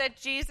never said,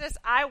 Jesus,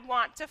 I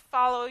want to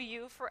follow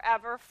you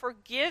forever.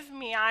 Forgive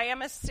me, I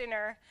am a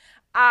sinner.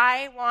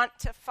 I want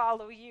to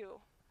follow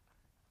you.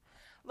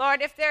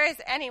 Lord, if there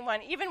is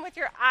anyone, even with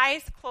your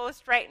eyes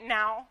closed right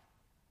now,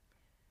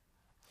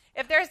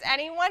 if there's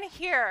anyone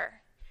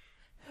here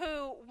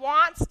who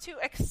wants to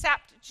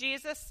accept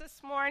Jesus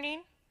this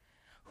morning,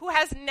 who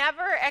has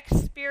never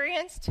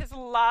experienced his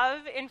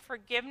love and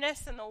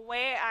forgiveness in the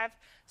way I've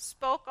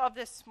spoke of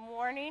this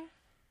morning,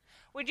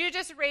 would you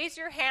just raise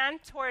your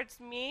hand towards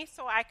me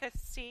so I could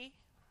see?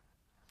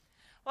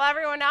 While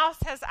everyone else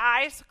has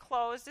eyes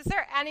closed, is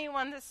there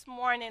anyone this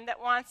morning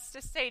that wants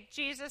to say,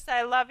 Jesus,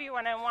 I love you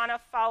and I want to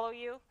follow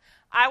you.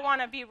 I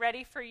want to be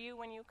ready for you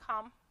when you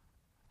come.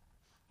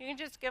 You can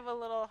just give a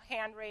little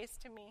hand raise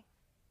to me.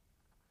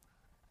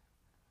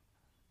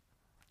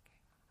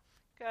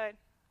 Good.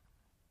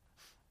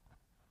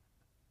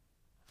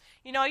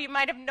 You know, you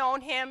might have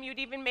known him. You'd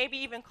maybe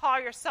even call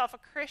yourself a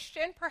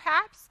Christian,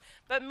 perhaps.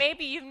 But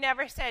maybe you've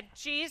never said,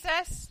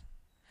 Jesus,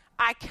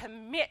 I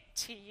commit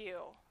to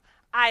you.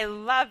 I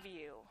love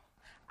you.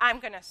 I'm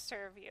going to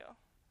serve you.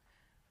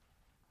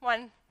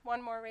 One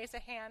more, raise a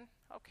hand.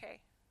 Okay.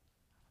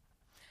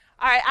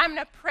 All right, I'm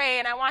going to pray,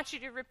 and I want you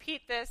to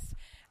repeat this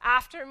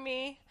after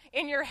me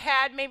in your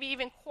head, maybe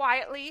even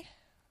quietly,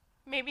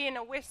 maybe in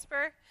a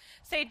whisper.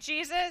 Say,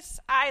 Jesus,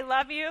 I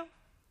love you.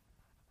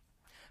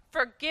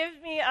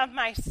 Forgive me of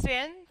my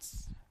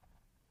sins.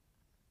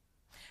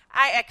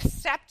 I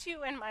accept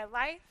you in my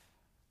life.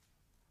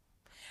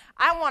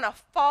 I want to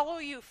follow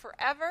you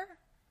forever.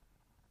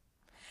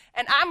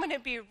 And I'm going to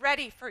be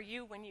ready for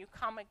you when you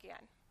come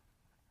again.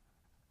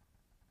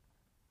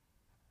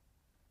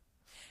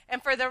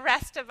 And for the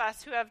rest of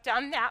us who have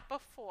done that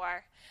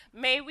before,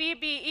 may we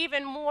be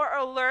even more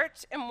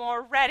alert and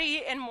more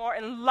ready and more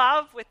in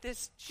love with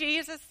this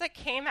Jesus that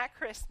came at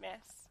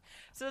Christmas,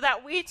 so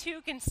that we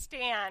too can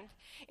stand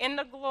in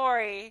the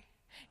glory,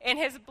 in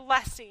his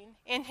blessing,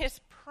 in his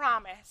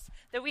promise,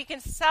 that we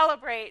can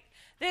celebrate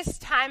this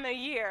time of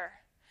year,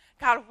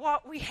 God,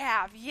 what we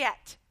have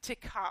yet to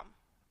come.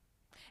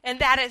 And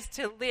that is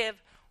to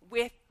live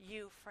with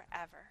you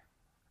forever.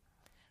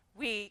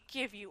 We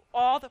give you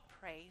all the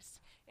praise.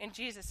 In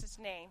Jesus'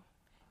 name,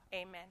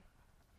 amen.